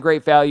able to find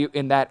great value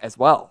in that as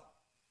well.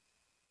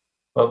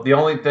 Well, the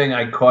only thing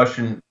I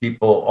caution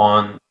people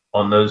on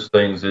those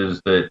things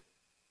is that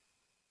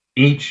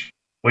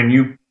when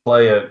you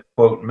play a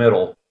quote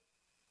middle,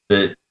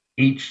 that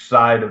each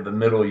side of the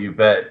middle you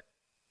bet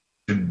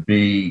should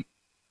be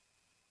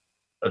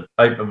a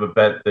type of a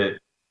bet that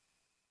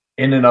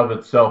in and of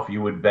itself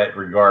you would bet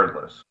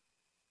regardless.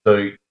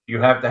 So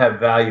you have to have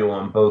value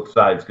on both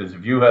sides, because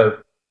if you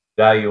have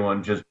value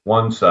on just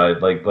one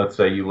side, like let's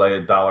say you lay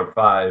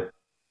 $1.05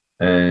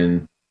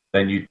 and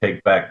then you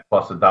take back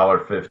plus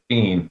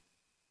 $1.15,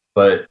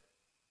 but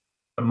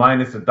a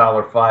minus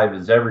 $1.05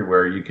 is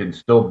everywhere. You can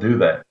still do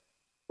that.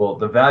 Well,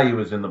 the value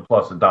is in the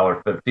plus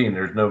 $1.15.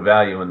 There's no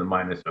value in the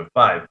minus of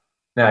 5.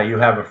 Now you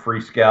have a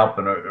free scalp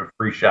and a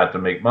free shot to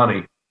make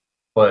money,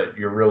 but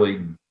you're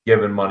really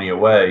giving money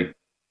away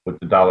with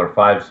the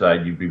 $1.05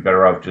 side. You'd be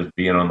better off just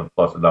being on the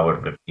plus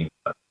 $1.15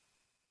 side.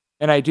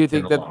 And I do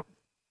think that.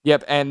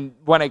 Yep, and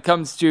when it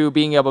comes to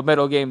being able to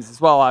middle games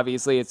as well,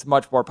 obviously it's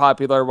much more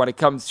popular when it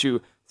comes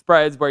to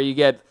spreads, where you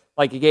get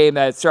like a game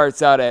that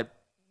starts out at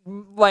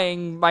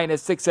laying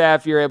minus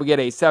 6.5, you're able to get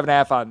a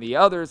 7.5 on the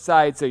other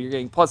side, so you're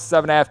getting plus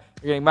 7.5,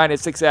 you're getting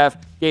minus 6.5,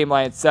 game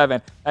line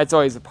 7. That's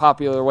always a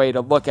popular way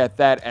to look at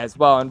that as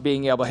well, and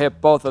being able to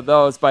hit both of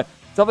those. But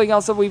something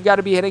else that we've got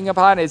to be hitting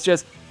upon is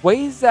just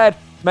ways that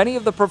many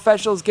of the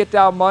professionals get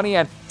down money,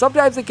 and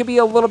sometimes it can be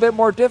a little bit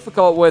more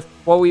difficult with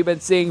what we've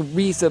been seeing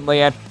recently,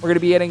 and we're going to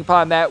be hitting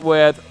upon that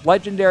with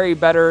legendary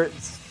bettor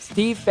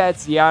Steve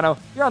Fatziano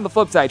here on the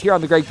flip side, here on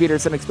the Greg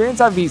Peterson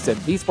Experience on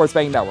VSiN, the Sports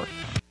Betting Network.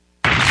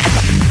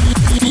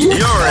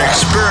 You're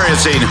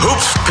experiencing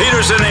Hoops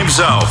Peterson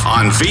himself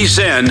on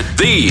VSiN,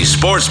 the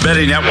Sports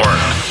Betting Network.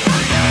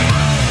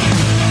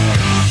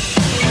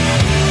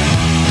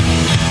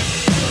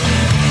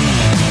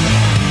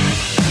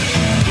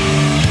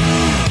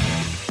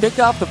 Kick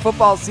off the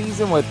football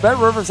season with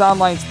BetRivers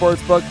Online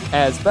Sportsbook,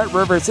 as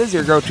BetRivers is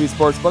your go-to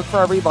sportsbook for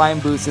every line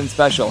boost and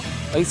special.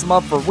 Lace them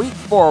up for Week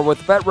 4 with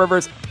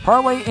BetRivers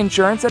Parlay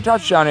Insurance and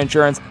Touchdown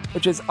Insurance,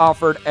 which is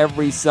offered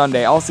every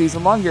Sunday. All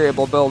season long, you're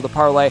able to build a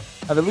parlay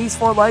of at least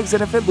 4 legs,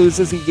 and if it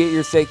loses, you get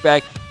your stake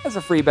back as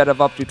a free bet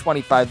of up to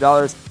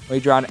 $25.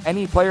 Wager on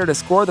any player to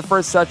score the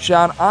first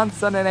touchdown on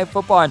Sunday Night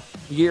Football, and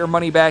you get your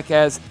money back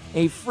as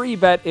a free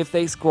bet if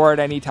they score at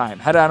any time.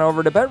 Head on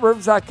over to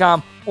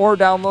BetRivers.com or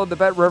download the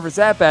BetRivers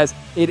app, as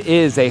it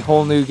is a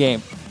whole new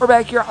game. We're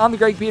back here on the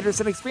Greg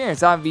Peterson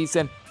Experience on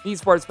VSiN, the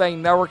Sports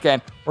Betting Network,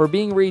 and we're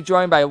being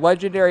rejoined by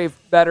legendary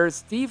bettor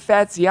Steve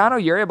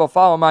Fatziano. You're able to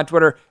follow him on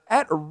Twitter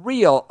at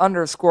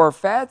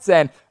 @real_Fats,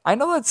 and I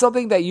know that's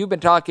something that you've been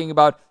talking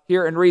about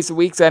here in recent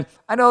weeks, and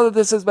I know that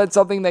this has been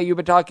something that you've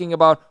been talking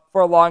about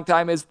for a long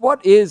time, is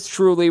what is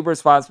truly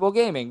responsible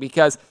gaming,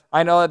 because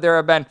I know that there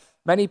have been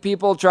many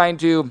people trying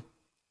to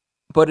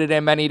put it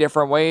in many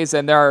different ways,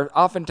 and there are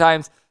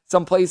oftentimes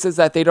some places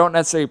that they don't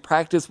necessarily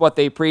practice what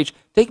they preach.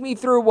 Take me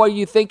through what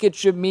you think it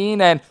should mean,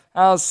 and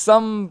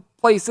some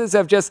places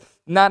have just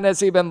not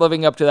necessarily been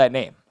living up to that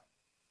name.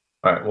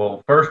 All right.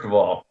 Well, first of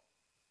all,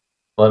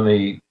 let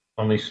me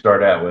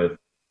start out with,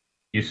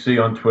 you see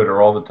on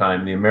Twitter all the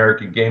time, the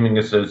American Gaming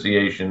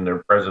Association,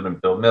 their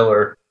president Bill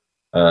Miller,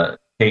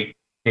 Kate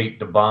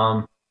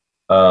DeBaum,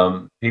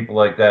 people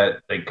like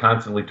that. They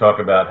constantly talk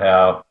about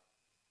how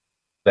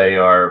they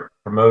are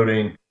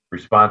promoting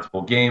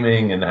responsible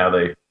gaming and how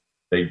they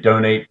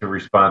donate to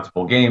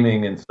responsible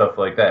gaming and stuff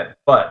like that.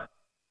 But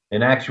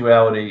in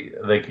actuality,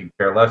 they could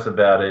care less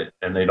about it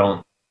and they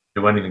don't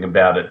do anything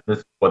about it. This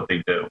is what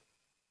they do.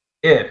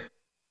 If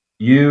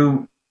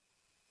you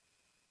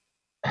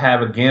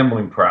have a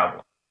gambling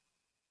problem,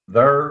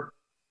 what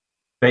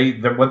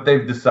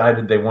they've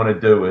decided they want to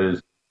do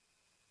is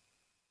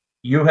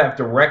you have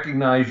to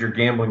recognize your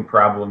gambling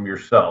problem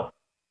yourself.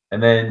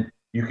 And then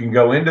you can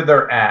go into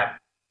their app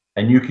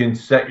and you can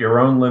set your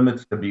own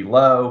limits to be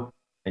low,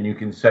 and you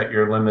can set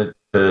your limit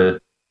to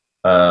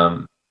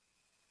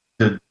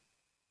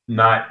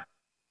not,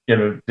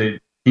 to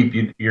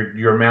keep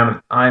your amount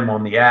of time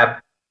on the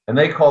app. And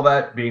they call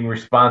that being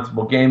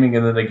responsible gaming.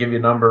 And then they give you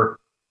a number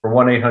for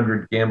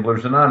 1-800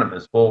 Gamblers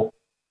Anonymous. Well,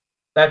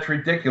 that's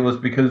ridiculous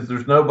because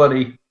there's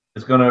nobody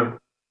that's going to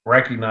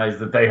recognize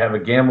that they have a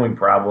gambling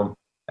problem.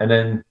 And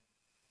then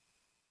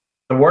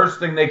the worst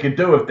thing they could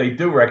do if they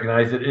do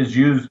recognize it is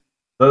use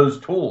those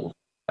tools.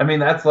 I mean,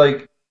 that's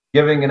like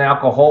giving an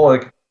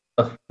alcoholic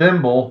a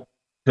thimble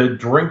to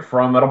drink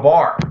from at a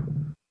bar.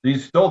 You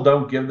still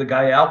don't give the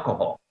guy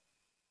alcohol.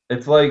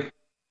 It's like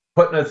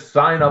putting a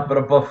sign up at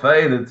a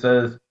buffet that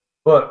says,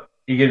 look,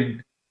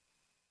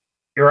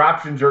 your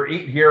options are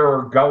eat here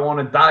or go on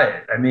a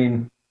diet. I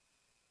mean,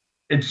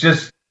 it's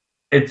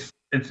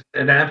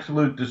an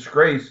absolute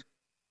disgrace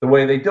the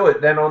way they do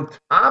it. Then on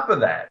top of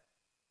that,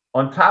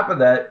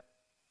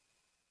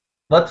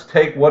 let's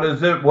take what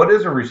is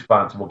a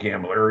responsible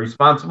gambler? A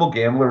responsible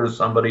gambler is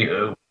somebody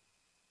who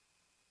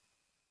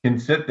can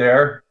sit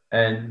there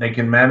and they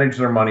can manage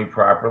their money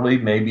properly,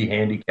 maybe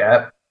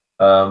handicap,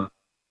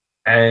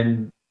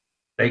 and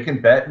they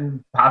can bet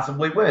and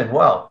possibly win.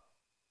 Well,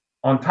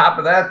 on top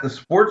of that, the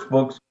sports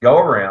books go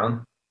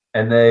around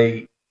and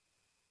they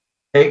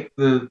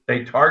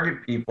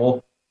target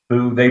people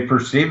who they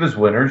perceive as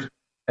winners,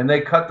 and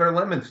they cut their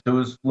limits to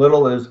as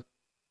little as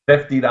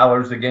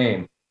 $50 a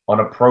game on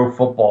a pro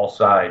football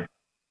side,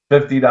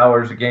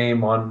 $50 a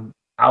game on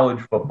college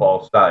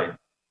football side.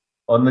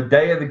 On the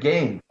day of the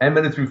game, 10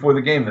 minutes before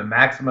the game, the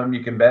maximum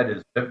you can bet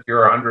is $50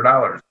 or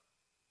 $100.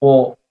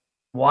 Well,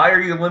 why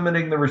are you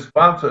limiting the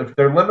responsible? If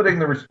they're limiting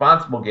the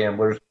responsible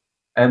gamblers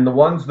and the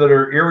ones that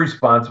are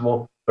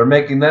irresponsible, they're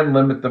making them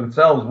limit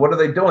themselves. What are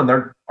they doing?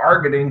 They're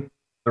targeting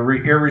the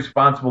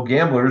irresponsible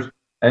gamblers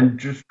and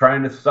just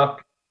trying to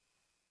suck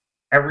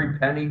every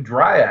penny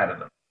dry out of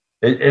them.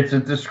 It's a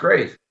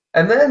disgrace.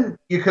 And then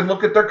you can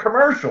look at their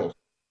commercials.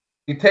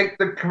 You take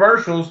the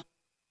commercials,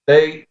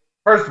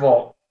 first of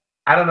all,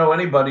 I don't know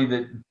anybody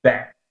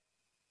that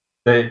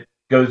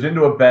goes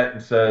into a bet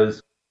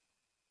and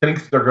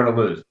thinks they're going to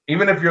lose.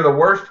 Even if you're the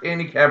worst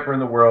handicapper in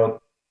the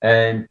world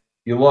and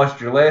you lost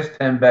your last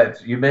 10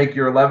 bets, you make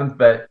your 11th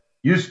bet,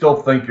 you still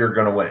think you're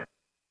going to win.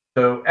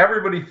 So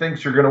everybody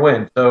thinks you're going to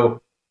win.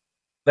 So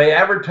they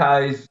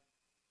advertise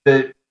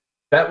that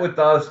bet with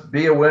us,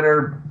 be a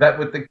winner, bet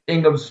with the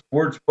king of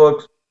sports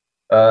books.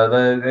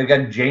 They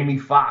got Jamie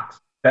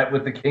Foxx, bet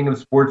with the king of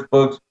sports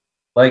books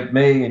like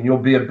me, and you'll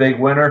be a big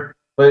winner.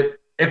 But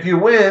if you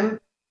win,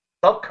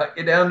 they'll cut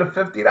you down to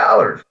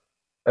 $50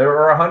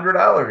 or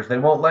 $100. They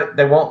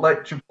won't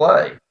let you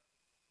play.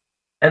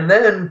 And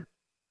then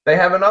they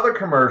have another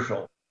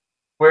commercial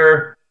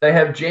where they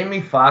have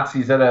Jamie Foxx.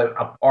 He's at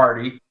a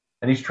party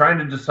and he's trying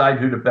to decide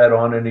who to bet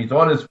on, and he's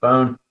on his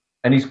phone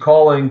and he's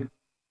calling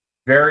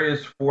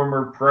various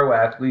former pro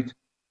athletes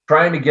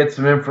trying to get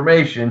some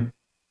information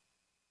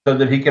so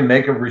that he can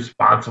make a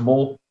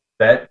responsible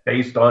bet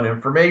based on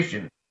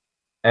information.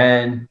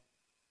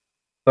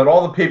 But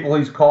all the people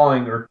he's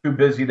calling are too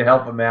busy to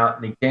help him out,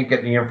 and he can't get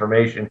any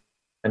information.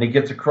 And he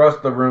gets across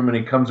the room and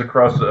he comes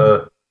across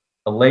a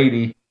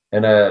lady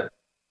in a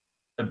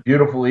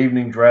beautiful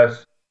evening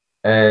dress,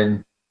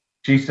 and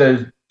she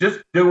says, just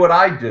do what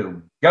I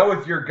do. Go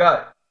with your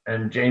gut.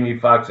 And Jamie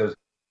Foxx says,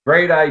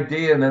 great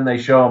idea. And then they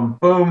show him,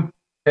 boom,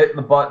 hitting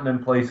the button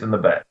and placing the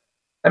bet.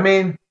 I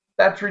mean,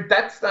 they're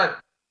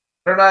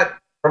not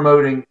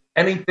promoting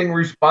anything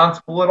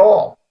responsible at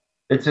all.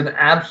 It's an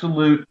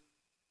absolute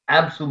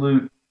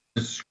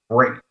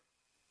disgrace.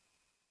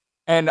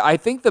 And I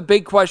think the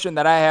big question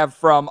that I have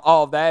from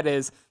all of that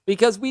is,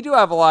 because we do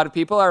have a lot of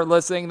people that are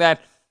listening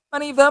that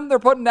many of them, they're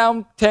putting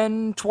down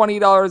 $10,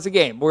 $20 a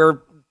game. We're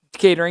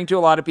catering to a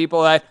lot of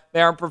people that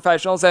they aren't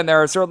professionals, and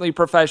there are certainly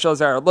professionals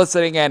that are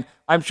listening, and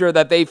I'm sure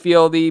that they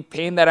feel the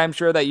pain that I'm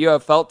sure that you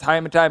have felt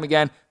time and time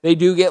again. They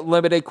do get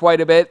limited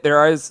quite a bit.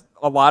 There is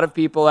a lot of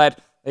people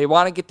that they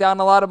want to get down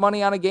a lot of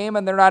money on a game,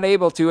 and they're not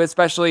able to,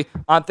 especially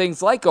on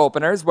things like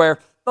openers, where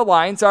the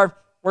lines are,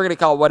 we're going to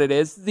call it what it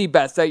is, the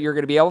best that you're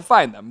going to be able to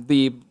find them.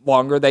 The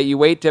longer that you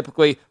wait,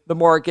 typically, the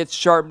more it gets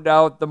sharpened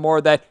out, the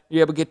more that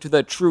you're able to get to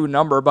the true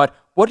number. But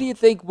what do you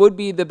think would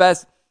be the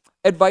best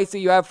advice that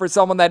you have for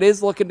someone that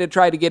is looking to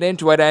try to get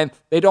into it and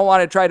they don't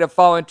want to try to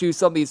fall into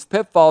some of these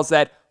pitfalls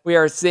that we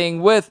are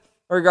seeing with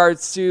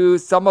regards to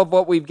some of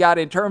what we've got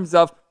in terms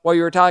of what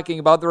you were talking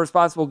about, the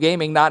responsible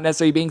gaming not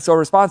necessarily being so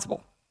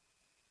responsible?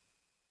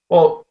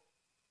 Well,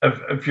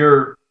 if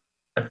you're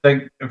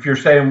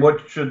saying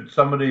what should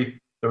the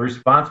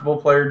responsible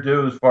player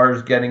do as far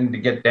as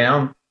get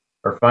down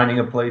or finding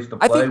a place to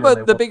play. I think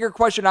what the bigger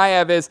question I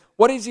have is,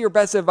 what is your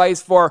best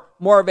advice for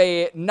more of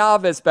a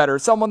novice bettor,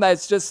 someone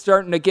that's just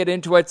starting to get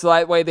into it so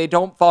that way they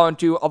don't fall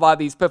into a lot of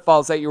these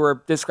pitfalls that you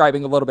were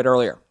describing a little bit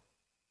earlier?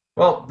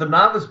 Well, the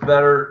novice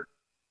bettor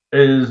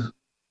is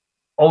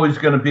always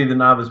going to be the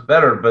novice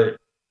bettor, but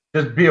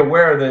just be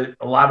aware that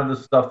a lot of the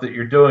stuff that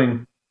you're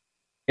doing,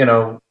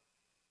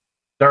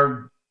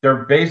 they're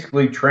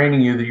basically training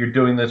you that you're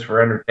doing this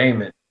for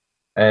entertainment.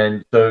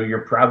 And so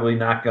you're probably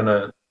not going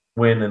to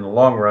win in the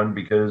long run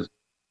because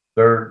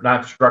they're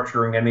not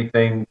structuring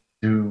anything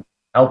to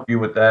help you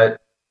with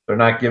that. They're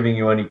not giving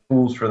you any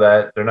tools for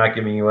that. They're not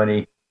giving you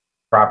any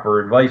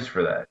proper advice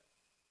for that.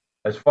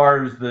 As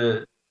far as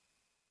the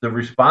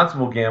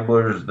responsible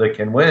gamblers that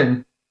can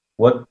win,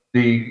 what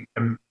the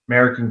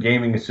American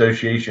Gaming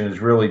Association is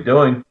really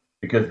doing,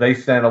 because they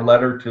sent a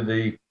letter to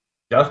the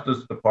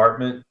Justice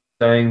Department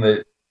saying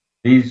that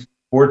these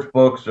sports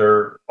books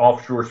or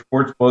offshore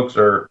sports books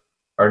are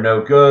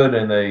no good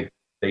and they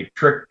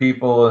trick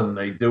people and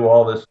they do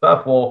all this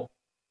stuff. Well,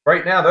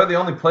 right now they're the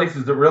only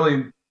places that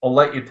really will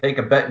let you take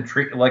a bet and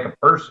treat you like a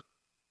person.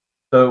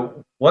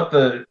 So what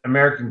the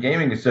American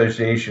Gaming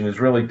Association is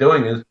really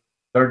doing is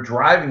they're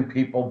driving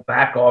people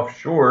back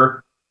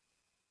offshore.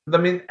 I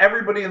mean,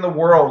 everybody in the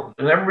world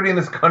and everybody in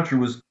this country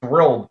was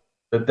thrilled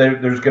that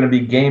there's going to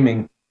be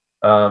gaming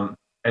and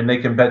they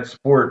can bet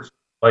sports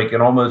like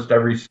in almost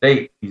every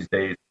state these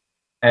days.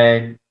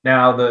 And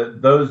now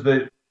those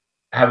that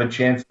have a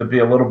chance to be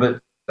a little bit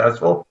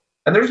successful,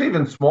 and there's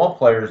even small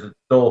players that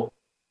still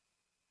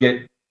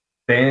get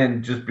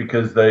banned just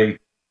because they're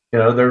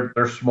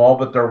small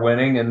but they're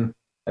winning and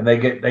they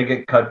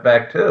get cut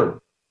back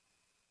too.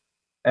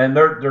 And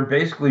they're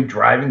basically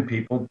driving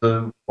people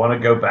to want to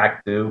go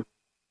back to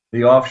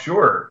the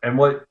offshore. And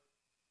what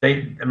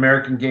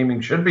American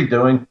Gaming should be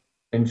doing,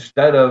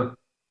 instead of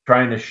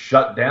trying to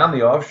shut down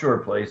the offshore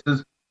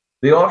places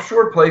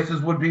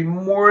would be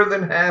more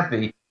than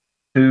happy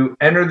to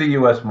enter the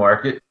U.S.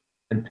 market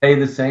and pay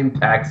the same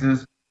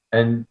taxes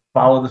and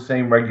follow the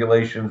same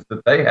regulations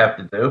that they have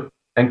to do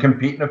and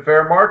compete in a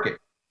fair market.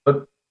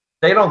 But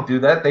they don't do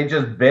that. They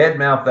just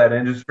badmouth that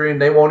industry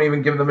and they won't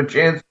even give them a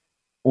chance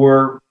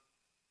or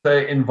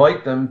to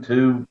invite them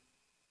to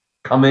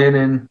come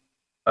in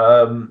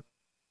and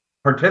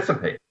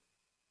participate.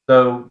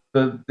 So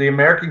the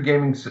American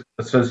Gaming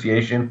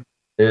Association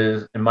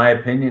is, in my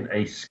opinion,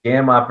 a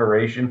scam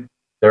operation.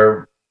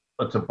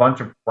 It's a bunch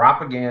of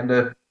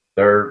propaganda.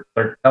 They're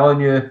telling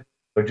you,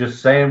 they're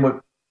just saying what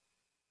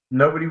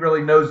nobody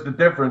really knows the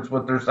difference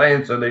what they're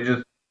saying. So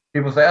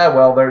people say,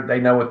 they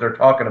know what they're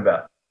talking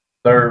about.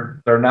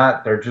 They're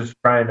not. They're just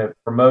trying to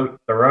promote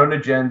their own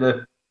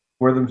agenda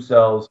for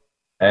themselves,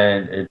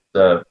 and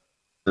it's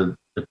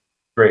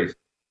disgrace.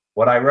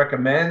 What I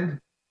recommend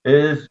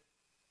is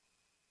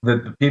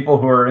that the people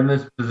who are in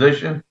this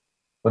position,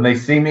 when they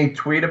see me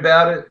tweet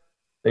about it,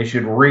 they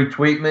should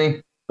retweet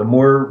me. The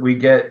more we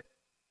get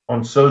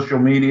on social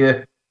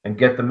media and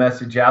get the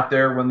message out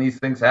there when these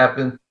things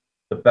happen,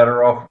 the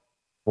better off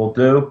we'll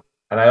do.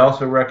 And I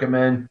also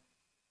recommend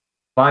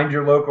find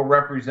your local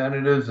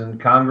representatives in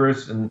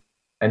Congress and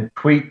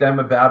tweet them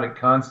about it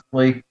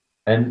constantly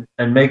and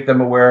make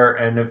them aware.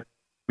 And if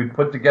we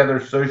put together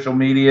a social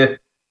media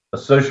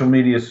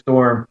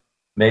storm,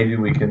 maybe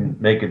we can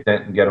make a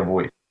dent and get a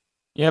voice.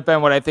 Yep,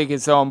 and what I think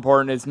is so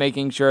important is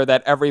making sure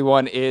that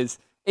everyone is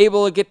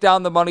able to get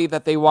down the money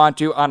that they want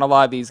to on a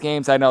lot of these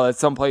games. I know that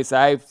someplace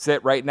I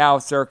sit right now,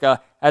 Circa,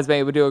 has been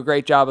able to do a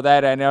great job of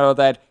that. I know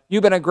that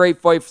you've been a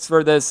great voice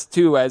for this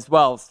too as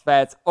well,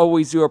 Spats.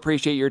 Always do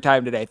appreciate your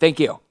time today.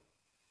 Thank you.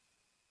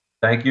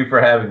 Thank you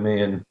for having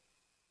me, and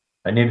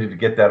I needed to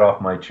get that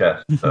off my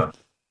chest. So.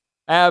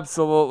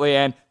 Absolutely,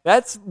 and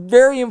that's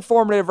very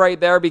informative right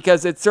there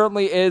because it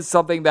certainly is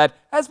something that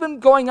has been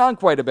going on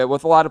quite a bit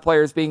with a lot of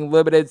players being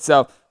limited,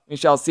 so we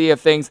shall see if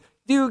things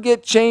do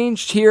get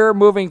changed here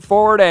moving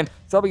forward. And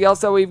something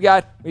else that we've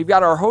got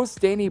our host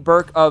Danny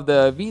Burke of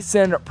the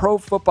VSiN Pro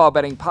Football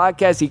Betting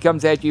Podcast. He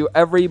comes at you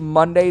every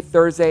Monday,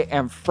 Thursday,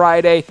 and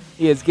Friday.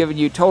 He has given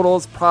you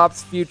totals,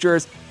 props,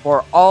 futures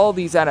for all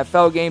these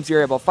NFL games.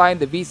 You're able to find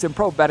the VSiN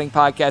Pro Betting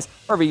Podcast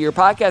wherever your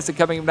podcast is.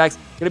 Coming up next,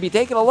 going to be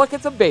taking a look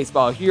at some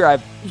baseball here on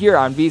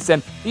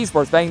VSiN, the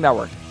Sports Betting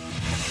Network.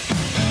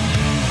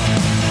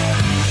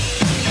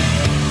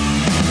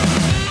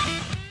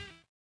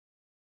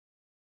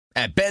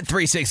 At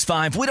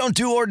Bet365, we don't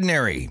do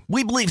ordinary.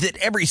 We believe that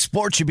every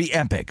sport should be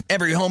epic.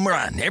 Every home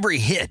run, every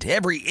hit,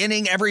 every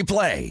inning, every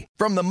play.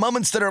 From the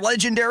moments that are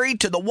legendary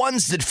to the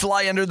ones that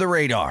fly under the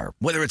radar.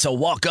 Whether it's a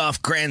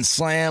walk-off grand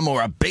slam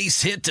or a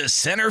base hit to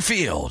center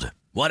field.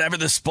 Whatever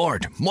the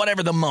sport,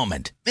 whatever the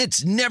moment.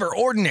 It's never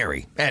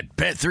ordinary at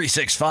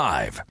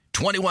Bet365.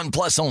 21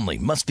 plus only.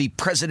 Must be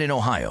present in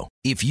Ohio.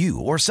 If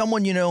you or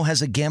someone you know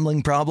has a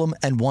gambling problem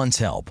and wants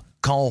help,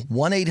 call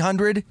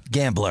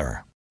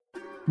 1-800-GAMBLER.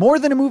 More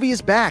Than a Movie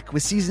is back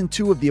with season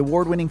 2 of the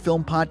award-winning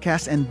film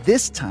podcast, and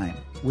this time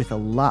with a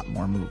lot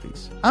more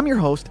movies. I'm your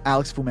host,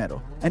 Alex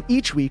Fumero, and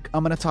each week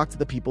I'm going to talk to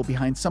the people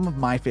behind some of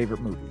my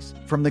favorite movies.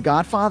 From The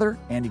Godfather,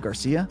 Andy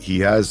Garcia. He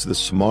has the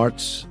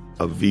smarts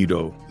of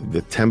Vito,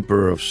 the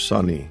temper of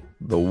Sonny,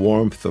 the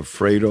warmth of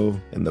Fredo,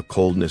 and the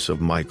coldness of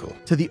Michael.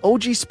 To the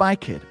OG Spy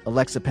Kid,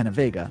 Alexa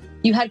Penavega.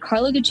 You had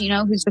Carla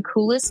Gugino, who's the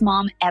coolest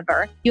mom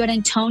ever. You had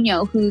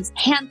Antonio, who's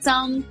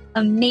handsome,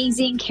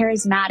 amazing,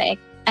 charismatic.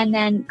 And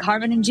then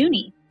Carmen and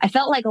Junie. I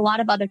felt like a lot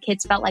of other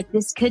kids felt like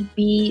this could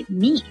be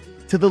me.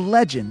 To the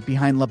legend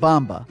behind La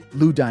Bamba,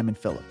 Lou Diamond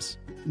Phillips.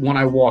 When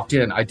I walked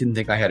in, I didn't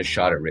think I had a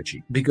shot at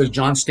Richie because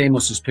John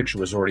Stamos' picture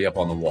was already up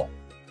on the wall.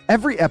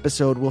 Every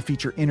episode will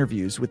feature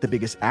interviews with the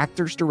biggest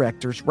actors,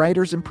 directors,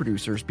 writers, and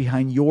producers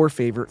behind your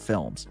favorite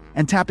films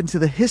and tap into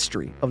the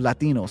history of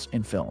Latinos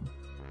in film.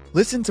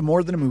 Listen to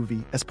More Than a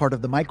Movie as part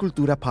of the My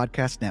Cultura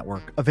Podcast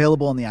Network,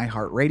 available on the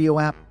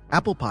iHeartRadio app,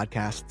 Apple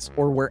Podcasts,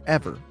 or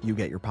wherever you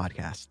get your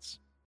podcasts.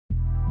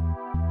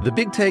 The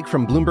Big Take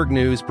from Bloomberg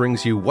News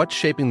brings you what's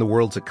shaping the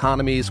world's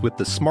economies with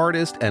the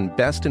smartest and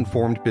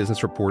best-informed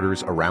business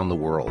reporters around the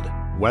world.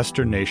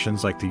 Western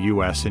nations like the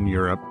U.S. and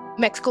Europe.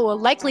 Mexico will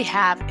likely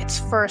have its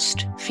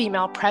first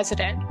female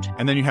president.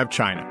 And then you have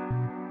China.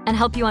 And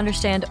help you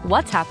understand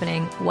what's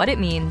happening, what it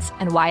means,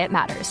 and why it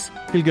matters.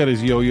 He'll get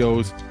his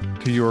yo-yos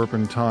to Europe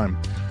in time.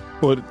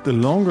 But the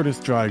longer this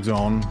drags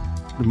on,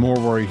 the more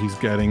worried he's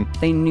getting.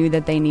 They knew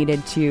that they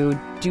needed to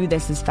do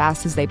this as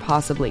fast as they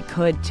possibly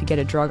could to get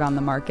a drug on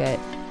the market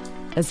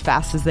as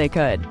fast as they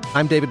could.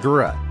 I'm David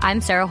Gura.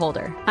 I'm Sarah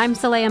Holder. I'm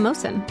Saleha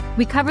Mohsen.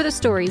 We cover the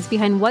stories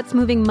behind what's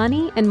moving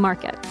money and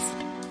markets.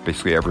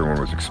 Basically, everyone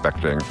was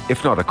expecting,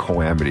 if not a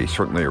calamity,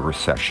 certainly a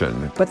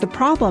recession. But the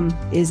problem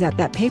is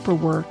that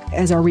paperwork,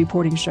 as our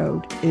reporting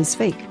showed, is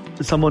fake.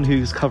 As someone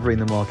who's covering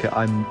the market,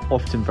 I'm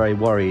often very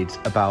worried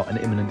about an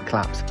imminent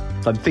collapse.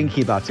 So I'm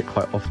thinking about it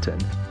quite often.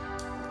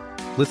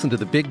 Listen to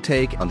The Big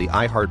Take on the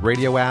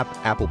iHeartRadio app,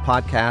 Apple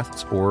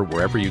Podcasts, or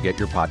wherever you get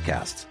your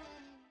podcasts.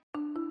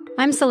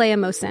 I'm Saleha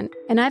Mohsen,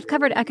 and I've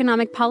covered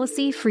economic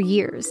policy for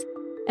years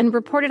and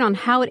reported on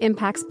how it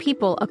impacts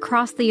people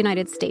across the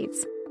United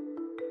States.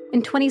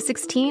 In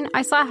 2016,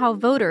 I saw how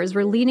voters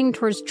were leaning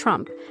towards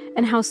Trump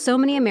and how so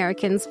many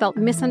Americans felt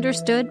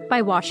misunderstood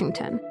by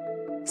Washington.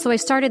 So I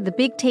started The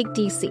Big Take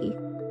DC.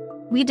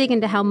 We dig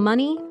into how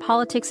money,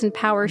 politics, and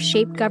power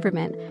shape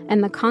government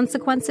and the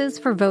consequences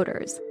for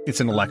voters.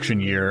 It's an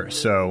election year,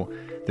 so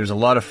there's a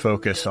lot of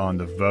focus on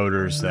the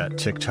voters that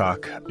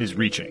TikTok is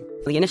reaching.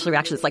 The initial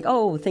reaction is like,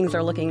 oh, things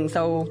are looking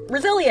so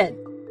resilient.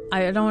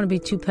 I don't want to be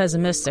too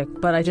pessimistic,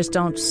 but I just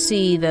don't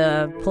see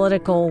the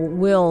political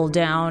will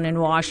down in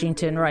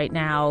Washington right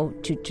now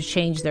to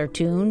change their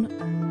tune.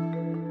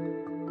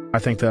 I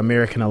think the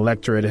American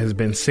electorate has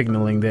been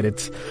signaling that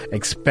it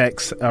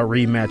expects a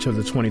rematch of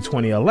the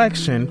 2020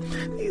 election.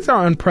 These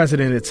are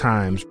unprecedented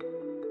times.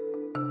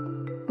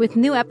 With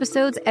new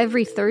episodes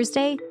every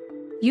Thursday,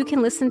 you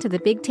can listen to The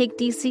Big Take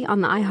DC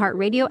on the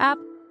iHeartRadio app,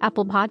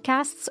 Apple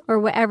Podcasts, or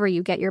wherever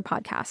you get your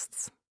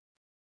podcasts.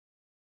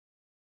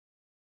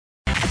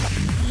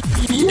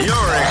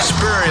 You're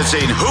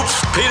experiencing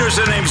Hoops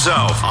Peterson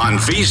himself on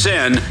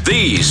VSiN,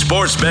 the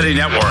Sports Betting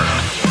Network.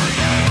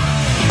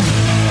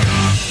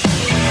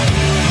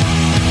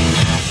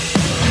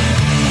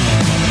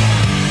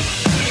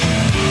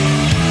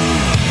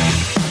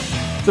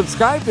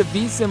 Subscribe to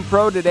VSiN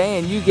Pro today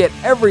and you get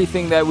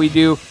everything that we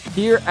do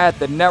here at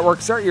the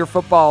network. Start your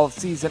football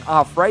season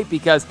off right,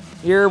 because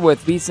here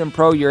with VSiN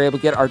Pro, you're able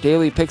to get our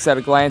daily picks at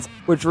a glance,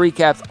 which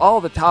recaps all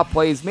the top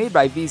plays made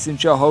by VSiN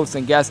show hosts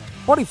and guests,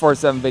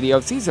 24/7 video,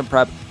 season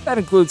prep. That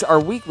includes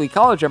our weekly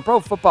college and pro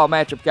football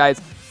matchup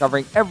guides,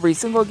 covering every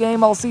single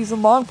game all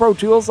season long, pro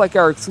tools like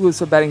our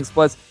exclusive betting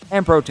splits,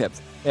 and pro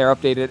tips. They are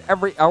updated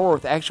every hour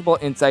with actionable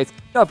insights to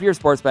help your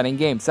sports betting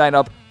game. Sign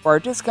up for our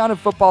discounted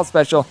football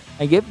special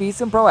and get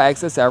VSiN Pro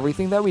access to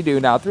everything that we do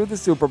now through the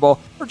Super Bowl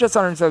for just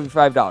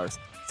 $175.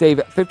 Save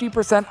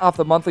 50% off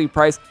the monthly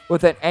price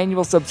with an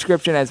annual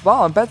subscription as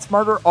well, and bet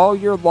smarter all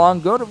year long.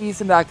 Go to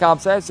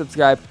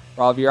VSiN.com/subscribe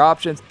for all of your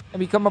options and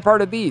become a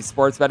part of the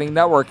Sports Betting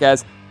Network.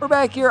 As we're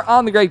back here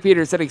on the Greg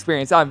Peterson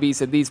Experience on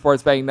VSiN, the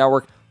Sports Betting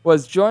Network,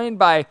 was joined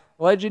by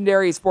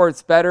legendary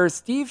sports bettor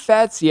Steve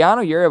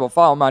Faziano. You're able to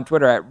follow him on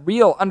Twitter at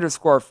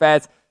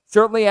 @real_Fats.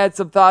 Certainly had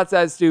some thoughts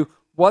as to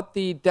what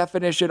the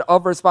definition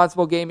of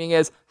responsible gaming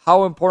is,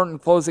 how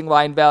important closing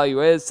line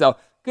value is. So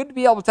good to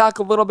be able to talk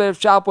a little bit of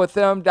shop with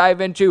him, dive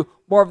into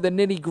more of the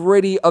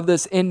nitty-gritty of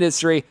this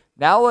industry.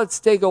 Now let's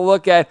take a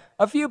look at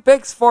a few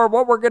picks for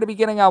what we're going to be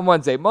getting on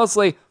Wednesday.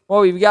 Mostly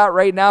what we've got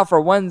right now for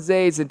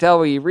Wednesdays until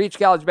we reach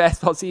college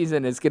basketball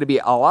season is going to be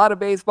a lot of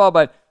baseball,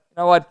 but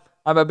you know what?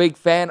 I'm a big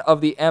fan of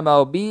the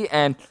MLB,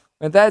 and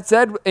with that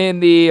said,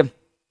 a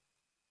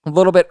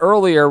little bit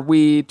earlier,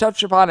 we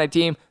touched upon a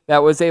team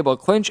that was able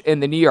to clinch in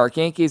the New York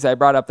Yankees. I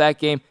brought up that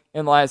game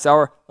in the last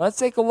hour. Let's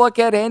take a look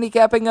at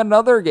handicapping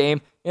another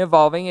game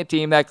involving a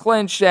team that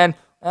clinched, and,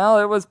 well,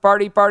 it was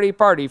party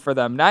for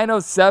them.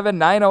 907,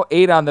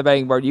 908 on the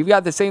betting board. You've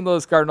got the St.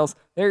 Louis Cardinals.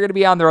 They're going to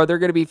be on the road. They're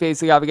going to be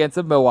facing off against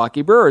the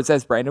Milwaukee Brewers,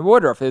 as Brandon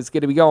Woodruff is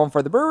going to be going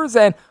for the Brewers,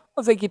 and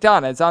Jose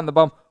Quintana is on the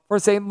bump for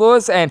St.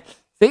 Louis, and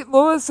St.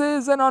 Louis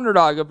is an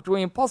underdog of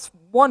between plus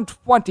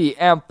 120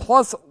 and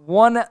plus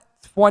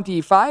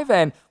 125,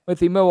 and with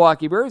the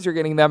Milwaukee Brewers, you're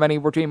getting them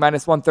anywhere between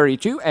minus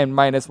 132 and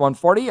minus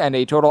 140, and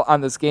a total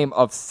on this game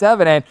of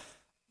 7. And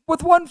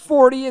with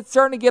 140, it's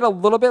starting to get a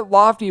little bit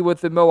lofty with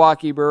the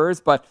Milwaukee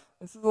Brewers, but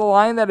this is a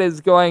line that is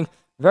going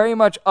very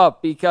much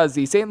up because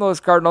the St.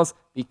 Louis Cardinals,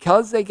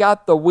 because they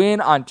got the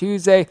win on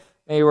Tuesday,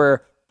 they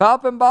were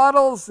popping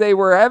bottles, they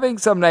were having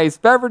some nice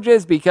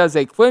beverages because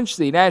they clinched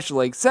the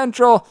National League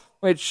Central,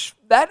 which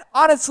that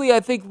honestly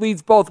I think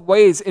leads both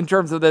ways in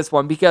terms of this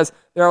one, because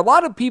there are a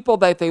lot of people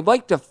that they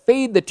like to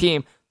fade the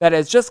team that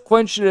has just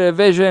clinched the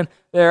division.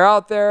 They're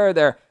out there,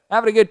 they're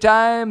having a good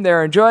time,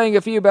 they're enjoying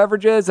a few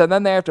beverages, and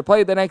then they have to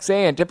play the next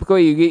day, and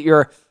typically you get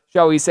your,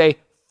 shall we say,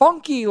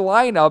 funky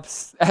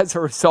lineups as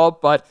a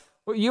result. But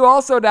you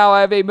also now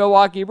have a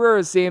Milwaukee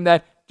Brewers team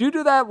that, due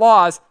to that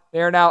loss,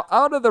 they are now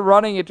out of the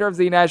running in terms of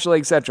the National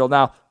League Central.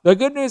 Now, the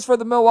good news for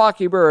the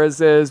Milwaukee Brewers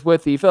is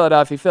with the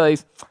Philadelphia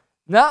Phillies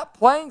not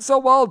playing so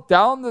well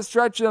down the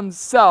stretch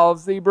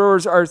themselves, the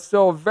Brewers are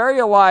still very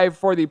alive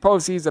for the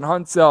postseason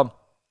hunt. So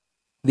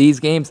these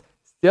games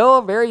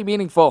still very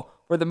meaningful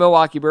for the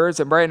Milwaukee Brewers.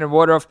 And Brandon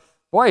Woodruff,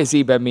 boy, has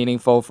he been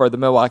meaningful for the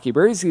Milwaukee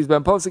Brewers. He's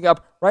been posting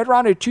up right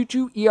around a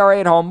 2.2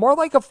 ERA at home, more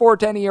like a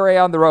 4.10 ERA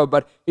on the road.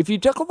 But if you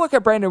took a look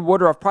at Brandon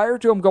Woodruff prior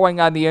to him going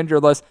on the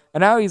injured list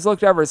and how he's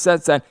looked ever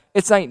since then,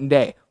 it's night and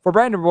day. For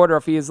Brandon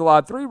Woodruff, he has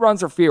allowed 3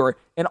 runs or fewer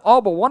in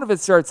all but one of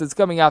his starts that's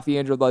coming off the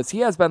injured list. He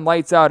has been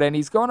lights out, and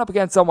he's going up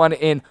against someone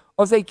in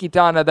Jose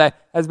Quintana that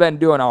has been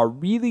doing a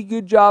really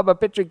good job of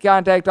pitching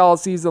contact all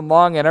season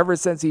long, and ever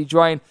since he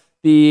joined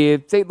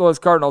the St. Louis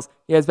Cardinals,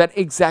 he has been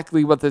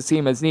exactly what this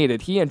team has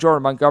needed. He and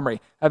Jordan Montgomery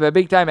have been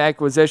big-time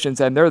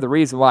acquisitions, and they're the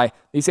reason why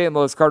the St.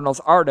 Louis Cardinals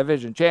are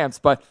division champs.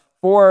 But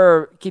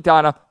for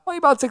Quintana, only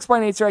about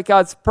 6.8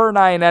 strikeouts per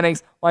 9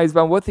 innings while he's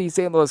been with the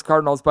St. Louis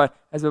Cardinals, but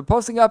has been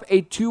posting up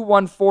a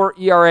 2.14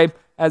 ERA,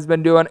 has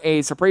been doing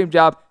a supreme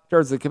job in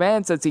terms of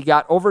command since he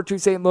got over to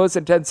St. Louis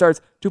in 10 starts,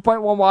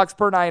 2.1 walks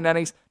per 9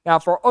 innings. Now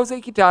for Jose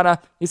Quintana,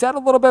 he's had a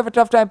little bit of a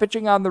tough time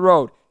pitching on the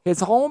road. His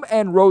home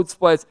and road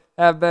splits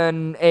have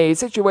been a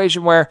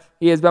situation where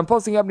he has been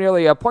posting up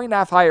nearly a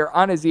 1.5 higher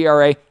on his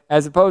ERA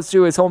as opposed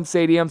to his home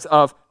stadiums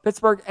of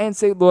Pittsburgh and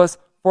St. Louis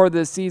for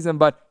this season.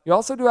 But you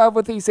also do have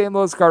with the St.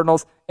 Louis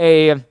Cardinals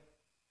a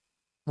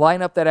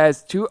lineup that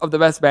has 2 of the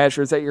best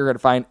managers that you're going to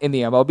find in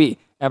the MLB.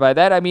 And by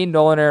that I mean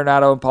Nolan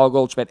Arenado and Paul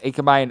Goldschmidt. A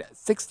combined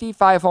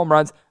 65 home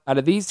runs out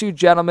of these 2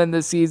 gentlemen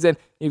this season.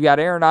 You've got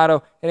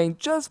Arenado hitting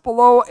just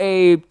below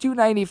a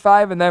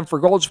 295, and then for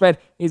Goldschmidt,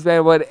 he's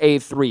been with a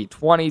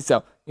 320.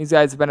 So these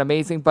guys have been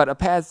amazing. But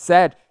past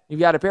that, you've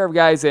got a pair of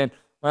guys in,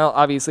 well,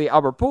 obviously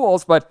Albert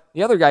Pujols, but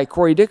the other guy,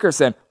 Corey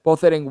Dickerson,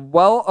 both hitting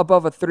well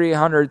above a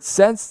 300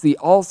 since the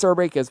All-Star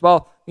break as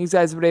well. These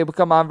guys have been able to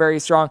come on very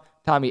strong.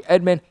 Tommy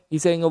Edman,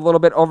 he's hitting a little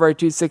bit over a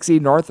 260,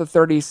 north of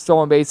 30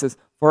 stolen bases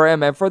for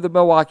him. And for the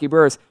Milwaukee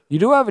Brewers, you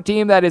do have a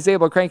team that is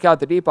able to crank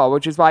out the deep ball,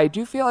 which is why I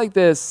do feel like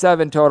this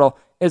 7 total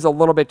is a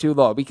little bit too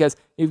low, because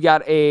you've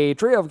got a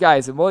trio of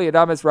guys in Willy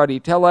Adames, Rowdy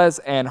Tellez,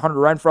 and Hunter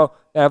Renfroe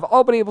that have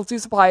all been able to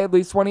supply at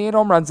least 28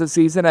 home runs this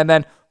season. And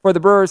then for the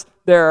Brewers,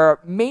 their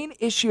main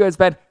issue has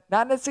been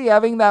not necessarily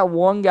having that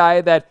one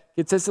guy that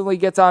consistently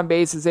gets on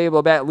base, is able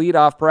to bat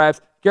leadoff.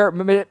 Perhaps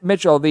Garrett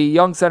Mitchell, the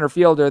young center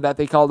fielder that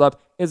they called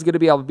up, is going to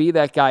be able to be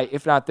that guy,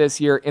 if not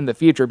this year, in the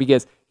future,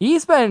 because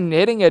he's been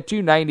hitting at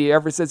 290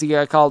 ever since he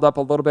got called up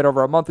a little bit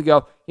over a month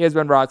ago. He has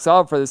been rock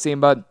solid for the team,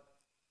 but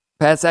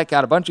past that,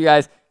 got a bunch of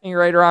guys hanging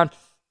right around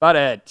about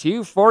a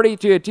 240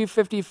 to a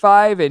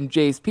 255, and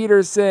Jace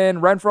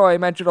Peterson, Renfroe, I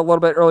mentioned a little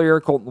bit earlier,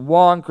 Colton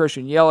Wong,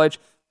 Christian Yelich,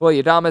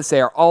 Willy Adames,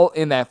 they are all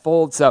in that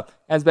fold. So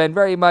has been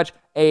very much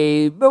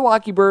a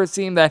Milwaukee Brewers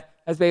team that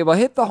has been able to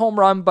hit the home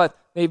run, but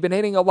they've been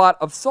hitting a lot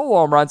of solo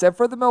home runs. And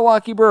for the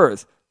Milwaukee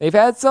Brewers, they've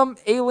had some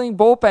ailing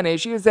bullpen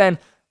issues, and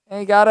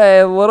they got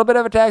a little bit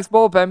of a taxed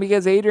bullpen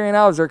because Adrian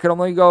Hauser could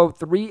only go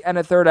 3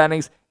 1/3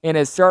 innings in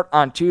his start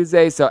on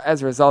Tuesday. So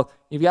as a result,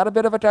 you've got a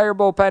bit of a tired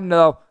bullpen,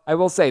 though. I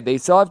will say they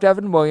still have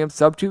Devin Williams,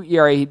 sub-2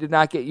 ERA. He did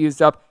not get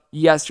used up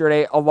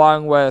yesterday,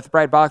 along with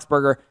Brad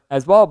Boxberger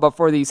as well. But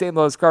for the St.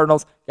 Louis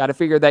Cardinals, got to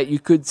figure that you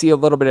could see a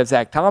little bit of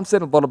Zach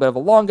Thompson, a little bit of a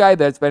long guy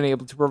that's been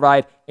able to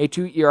provide a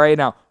 2 ERA.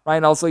 Now,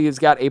 Ryan also has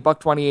got a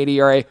 $1.28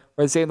 ERA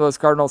for the St. Louis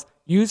Cardinals,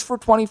 used for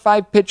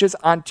 25 pitches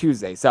on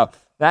Tuesday. So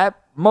that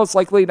most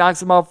likely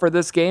knocks them out for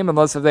this game,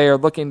 unless if they are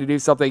looking to do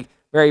something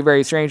very,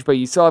 very strange. But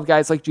you still have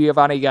guys like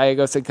Giovanni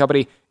Gallegos and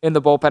company in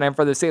the bullpen. And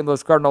for the St.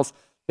 Louis Cardinals,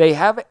 they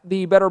have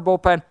the better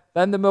bullpen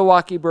than the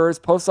Milwaukee Brewers.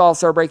 Post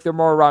All-Star break, they're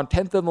more around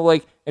 10th in the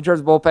league in terms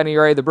of bullpen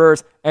ERA. The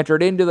Brewers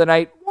entered into the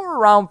night more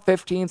around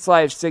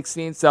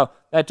 15/16, so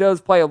that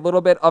does play a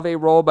little bit of a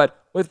role. But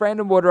with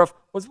Brandon Woodruff,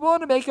 was willing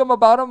to make him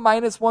about a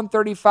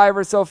 -135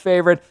 or so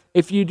favorite.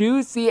 If you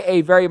do see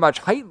a very much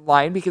heightened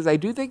line, because I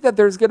do think that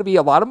there's going to be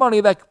a lot of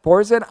money that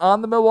pours in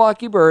on the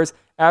Milwaukee Brewers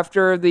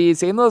after the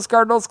St. Louis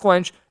Cardinals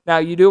clinch. Now,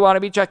 you do want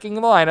to be checking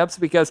the lineups,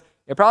 because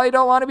you probably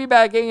don't want to be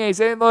backing a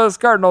St. Louis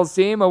Cardinals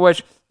team in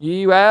which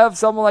you have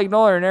someone like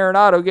Nolan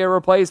Arenado get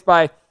replaced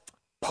by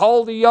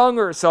Paul DeYoung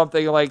or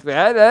something like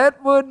that.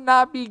 That would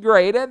not be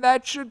great, and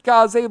that should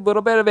cause a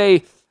little bit of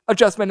a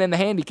adjustment in the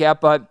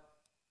handicap, but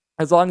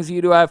as long as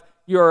you do have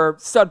your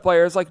stud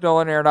players like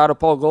Nolan Arenado,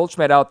 Paul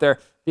Goldschmidt out there,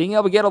 being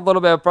able to get a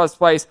little bit of plus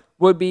price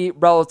would be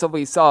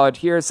relatively solid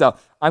here. So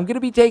I'm going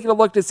to be taking a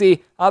look to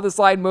see how this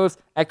line moves.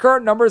 At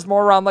current numbers,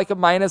 more around like a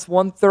minus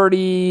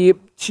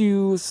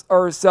 132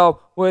 or so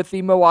with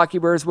the Milwaukee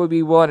Brewers. Would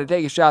be willing to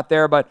take a shot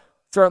there, but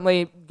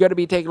certainly going to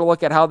be taking a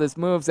look at how this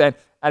moves. And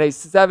at a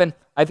 7,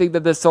 I think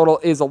that this total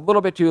is a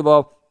little bit too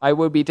low. I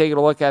would be taking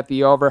a look at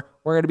the over.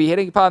 We're going to be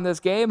hitting upon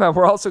this game, and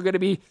we're also going to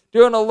be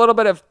doing a little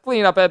bit of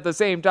cleanup at the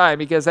same time,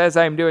 because as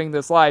I'm doing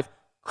this live,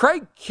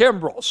 Craig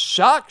Kimbrell,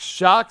 shock,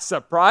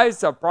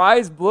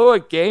 surprise, blew a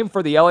game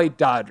for the LA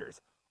Dodgers.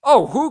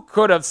 Oh, who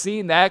could have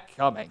seen that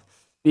coming?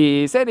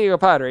 The San Diego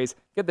Padres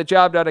get the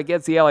job done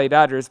against the LA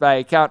Dodgers by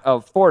a count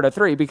of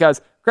 4-3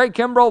 because Craig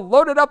Kimbrell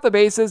loaded up the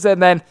bases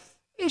and then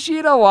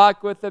issued a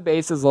walk with the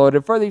bases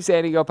loaded for the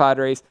San Diego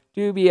Padres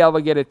to be able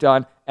to get it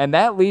done. And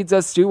that leads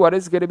us to what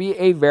is going to be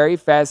a very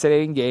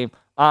fascinating game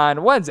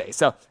on Wednesday.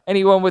 So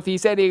anyone with the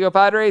San Diego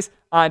Padres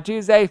on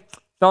Tuesday,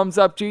 thumbs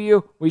up to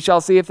you. We shall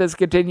see if this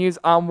continues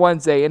on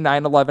Wednesday in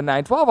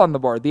 9-11, 9-12 on the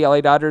board. The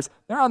LA Dodgers,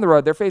 they're on the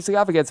road. They're facing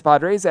off against the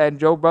Padres, and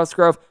Joe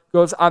Musgrove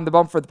goes on the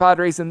bump for the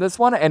Padres in this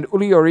one, and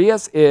Julio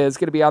Urias is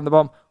going to be on the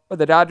bump for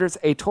the Dodgers.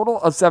 A total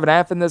of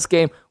 7.5 in this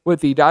game,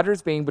 with the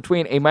Dodgers being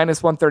between a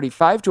minus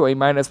 135 to a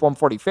minus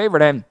 140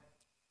 favorite. And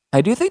I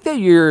do think that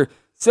you're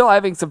still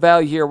having some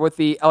value here with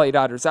the LA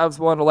Dodgers. I was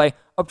willing to lay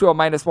up to a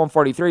minus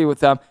 143 with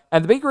them.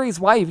 And the big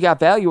reason why you've got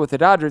value with the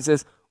Dodgers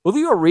is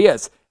Julio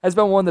Urias has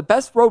been one of the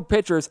best road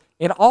pitchers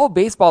in all of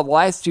baseball the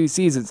last 2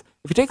 seasons.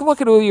 If you take a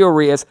look at Julio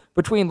Urias,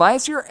 between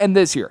last year and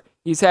this year,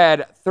 he's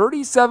had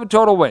 37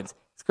 total wins.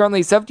 He's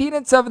currently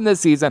 17-7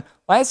 this season.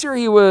 Last year,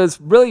 he was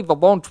really the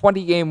lone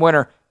 20-game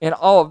winner in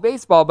all of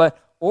baseball, but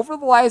over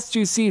the last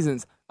 2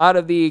 seasons, out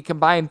of the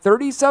combined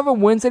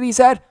 37 wins that he's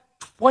had,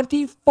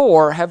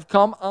 24 have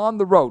come on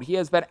the road. He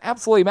has been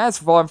absolutely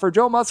masterful, and for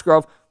Joe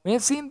Musgrove, we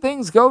have seen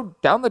things go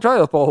down the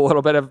toilet bowl a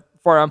little bit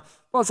for him.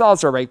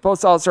 Post-All-Star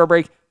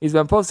break, he's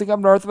been posting up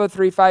north of a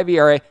 3.5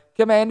 ERA.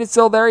 Command is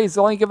still there. He's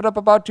only given up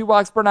about 2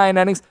 walks per 9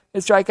 innings.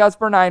 His strikeouts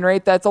per 9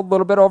 rate, that's a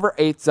little bit over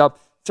 8, so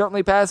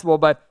certainly passable,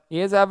 but he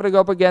is having to go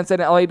up against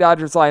an LA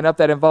Dodgers lineup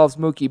that involves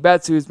Mookie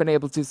Betts, who's been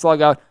able to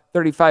slug out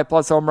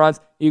 35-plus home runs.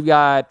 You've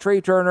got Trey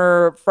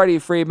Turner, Freddie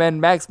Freeman,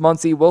 Max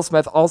Muncy, Will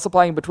Smith, all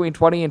supplying between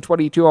 20 and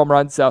 22 home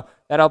runs, so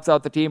that helps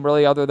out the team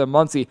really other than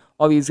Muncy.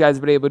 All these guys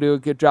have been able to do a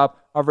good job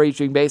of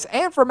reaching base.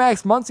 And for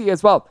Max Muncy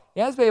as well,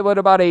 he has been able to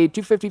about a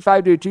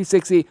 255 to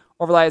 260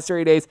 over the last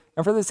 3 days.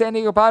 And for the San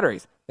Diego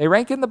Padres, they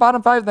rank in the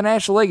bottom 5 of the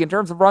National League in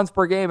terms of runs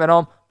per game at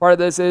home. Part of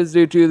this is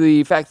due to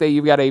the fact that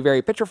you've got a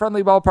very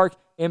pitcher-friendly ballpark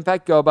in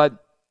Petco,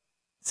 but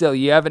still,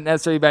 you haven't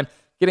necessarily been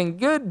getting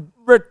good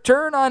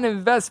return on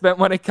investment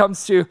when it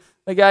comes to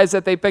the guys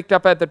that they picked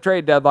up at the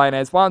trade deadline,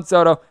 as Juan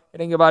Soto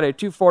hitting about a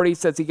 240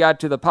 since he got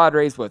to the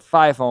Padres with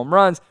 5 home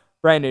runs.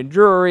 Brandon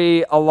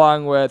Drury,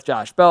 along with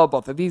Josh Bell,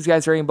 both of these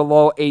guys are in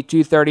below a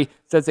 230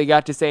 since they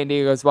got to San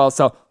Diego as well.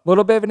 So a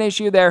little bit of an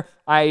issue there.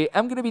 I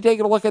am going to be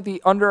taking a look at the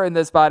under in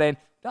this spot, and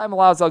time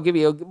allows, I'll give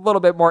you a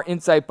little bit more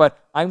insight, but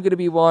I'm going to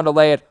be willing to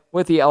lay it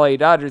with the LA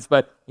Dodgers.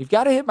 But you've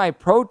got to hit my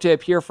pro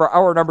tip here for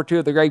hour number 2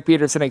 of the Greg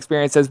Peterson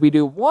Experience, as we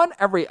do one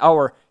every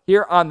hour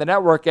here on the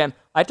network. And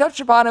I touched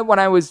upon it when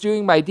I was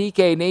doing my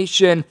DK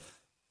Nation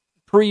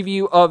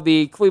preview of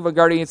the Cleveland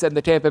Guardians and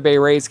the Tampa Bay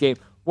Rays game.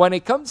 When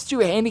it comes to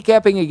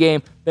handicapping a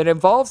game that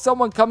involves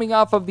someone coming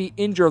off of the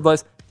injured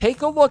list,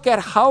 take a look at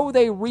how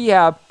they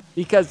rehab,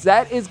 because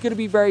that is going to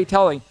be very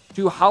telling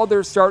to how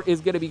their start is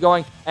going to be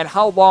going and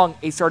how long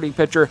a starting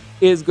pitcher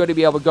is going to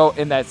be able to go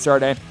in that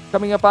start. And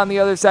coming up on the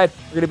other side,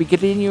 we're going to be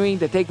continuing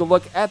to take a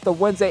look at the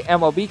Wednesday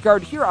MLB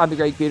card here on the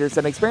Greg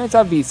Peterson Experience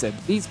on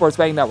VSiN, the Sports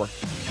Betting Network.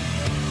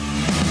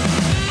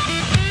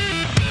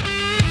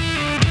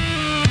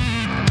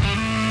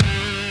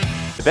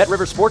 The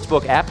BetRivers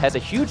Sportsbook app has a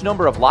huge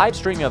number of live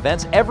streaming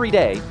events every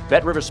day.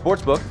 BetRivers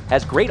Sportsbook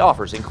has great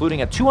offers,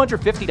 including a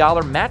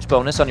 $250 match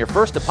bonus on your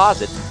first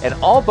deposit, and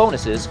all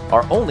bonuses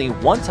are only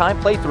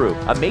one-time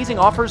playthrough. Amazing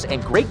offers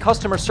and great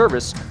customer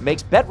service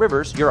makes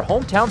BetRivers your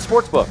hometown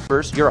sportsbook.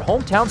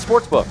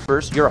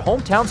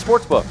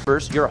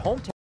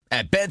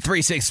 At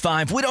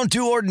Bet365, we don't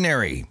do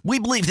ordinary. We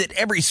believe that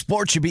every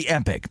sport should be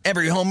epic.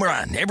 Every home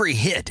run, every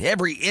hit,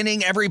 every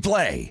inning, every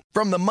play.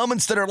 From the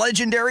moments that are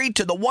legendary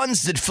to the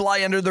ones that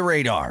fly under the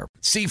radar.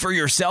 See for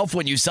yourself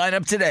when you sign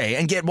up today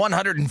and get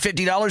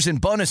 $150 in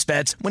bonus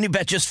bets when you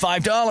bet just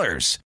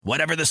 $5.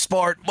 Whatever the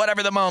sport,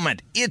 whatever the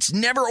moment, it's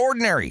never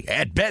ordinary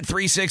at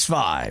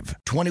Bet365.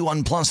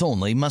 21 plus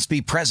only. Must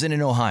be present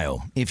in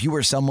Ohio. If you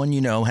or someone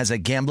you know has a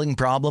gambling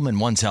problem and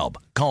wants help,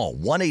 call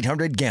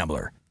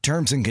 1-800-GAMBLER.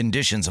 Terms and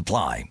conditions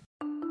apply.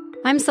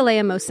 I'm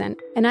Saleha Mohsin,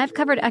 and I've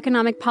covered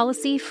economic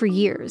policy for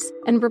years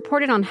and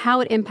reported on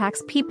how it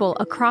impacts people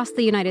across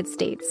the United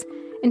States.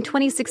 In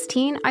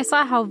 2016, I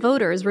saw how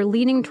voters were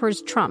leaning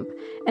towards Trump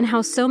and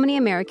how so many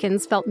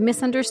Americans felt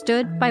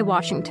misunderstood by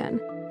Washington.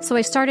 So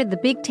I started The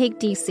Big Take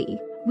DC,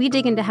 we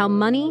dig into how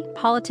money,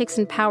 politics,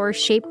 and power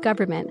shape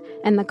government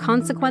and the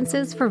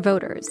consequences for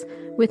voters.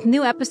 With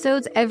new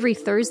episodes every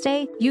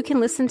Thursday, you can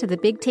listen to The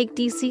Big Take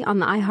DC on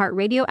the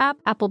iHeartRadio app,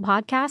 Apple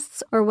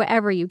Podcasts, or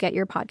wherever you get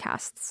your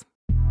podcasts.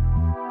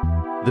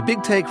 The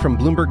Big Take from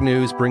Bloomberg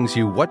News brings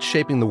you what's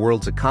shaping the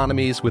world's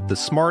economies with the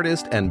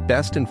smartest and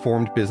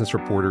best-informed business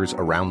reporters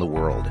around the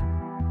world.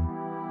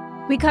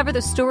 We cover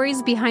the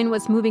stories behind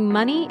what's moving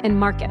money and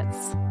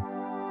markets,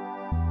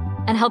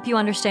 and help you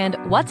understand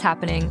what's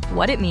happening,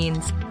 what it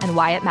means, and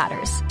why it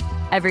matters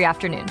every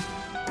afternoon.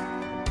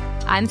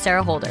 I'm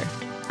Sarah Holder.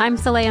 I'm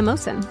Saleha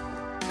Mohsin.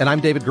 And I'm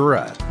David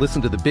Gura.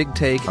 Listen to The Big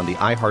Take on the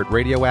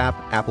iHeartRadio app,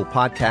 Apple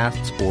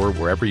Podcasts, or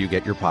wherever you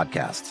get your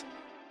podcasts.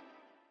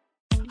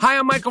 Hi,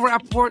 I'm Michael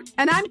Rappaport.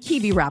 And I'm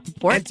Kibi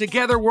Rappaport. And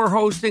together we're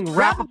hosting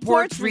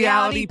Rappaport's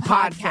Reality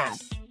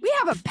Podcast. We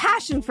have a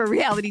passion for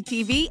reality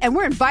TV, and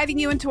we're inviting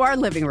you into our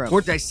living room. We're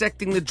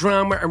dissecting the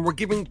drama, and we're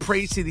giving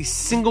praise to the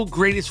single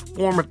greatest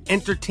form of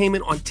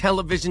entertainment on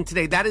television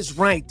today. That is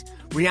right.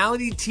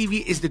 Reality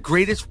TV is the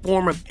greatest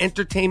form of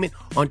entertainment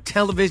on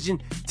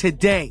television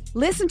today.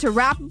 Listen to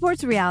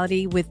Rappaport's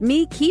Reality with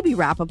me, Kibi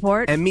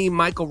Rappaport. And me,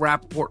 Michael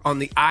Rappaport, on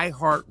the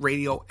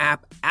iHeartRadio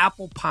app,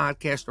 Apple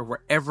Podcast, or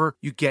wherever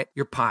you get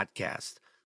your podcast.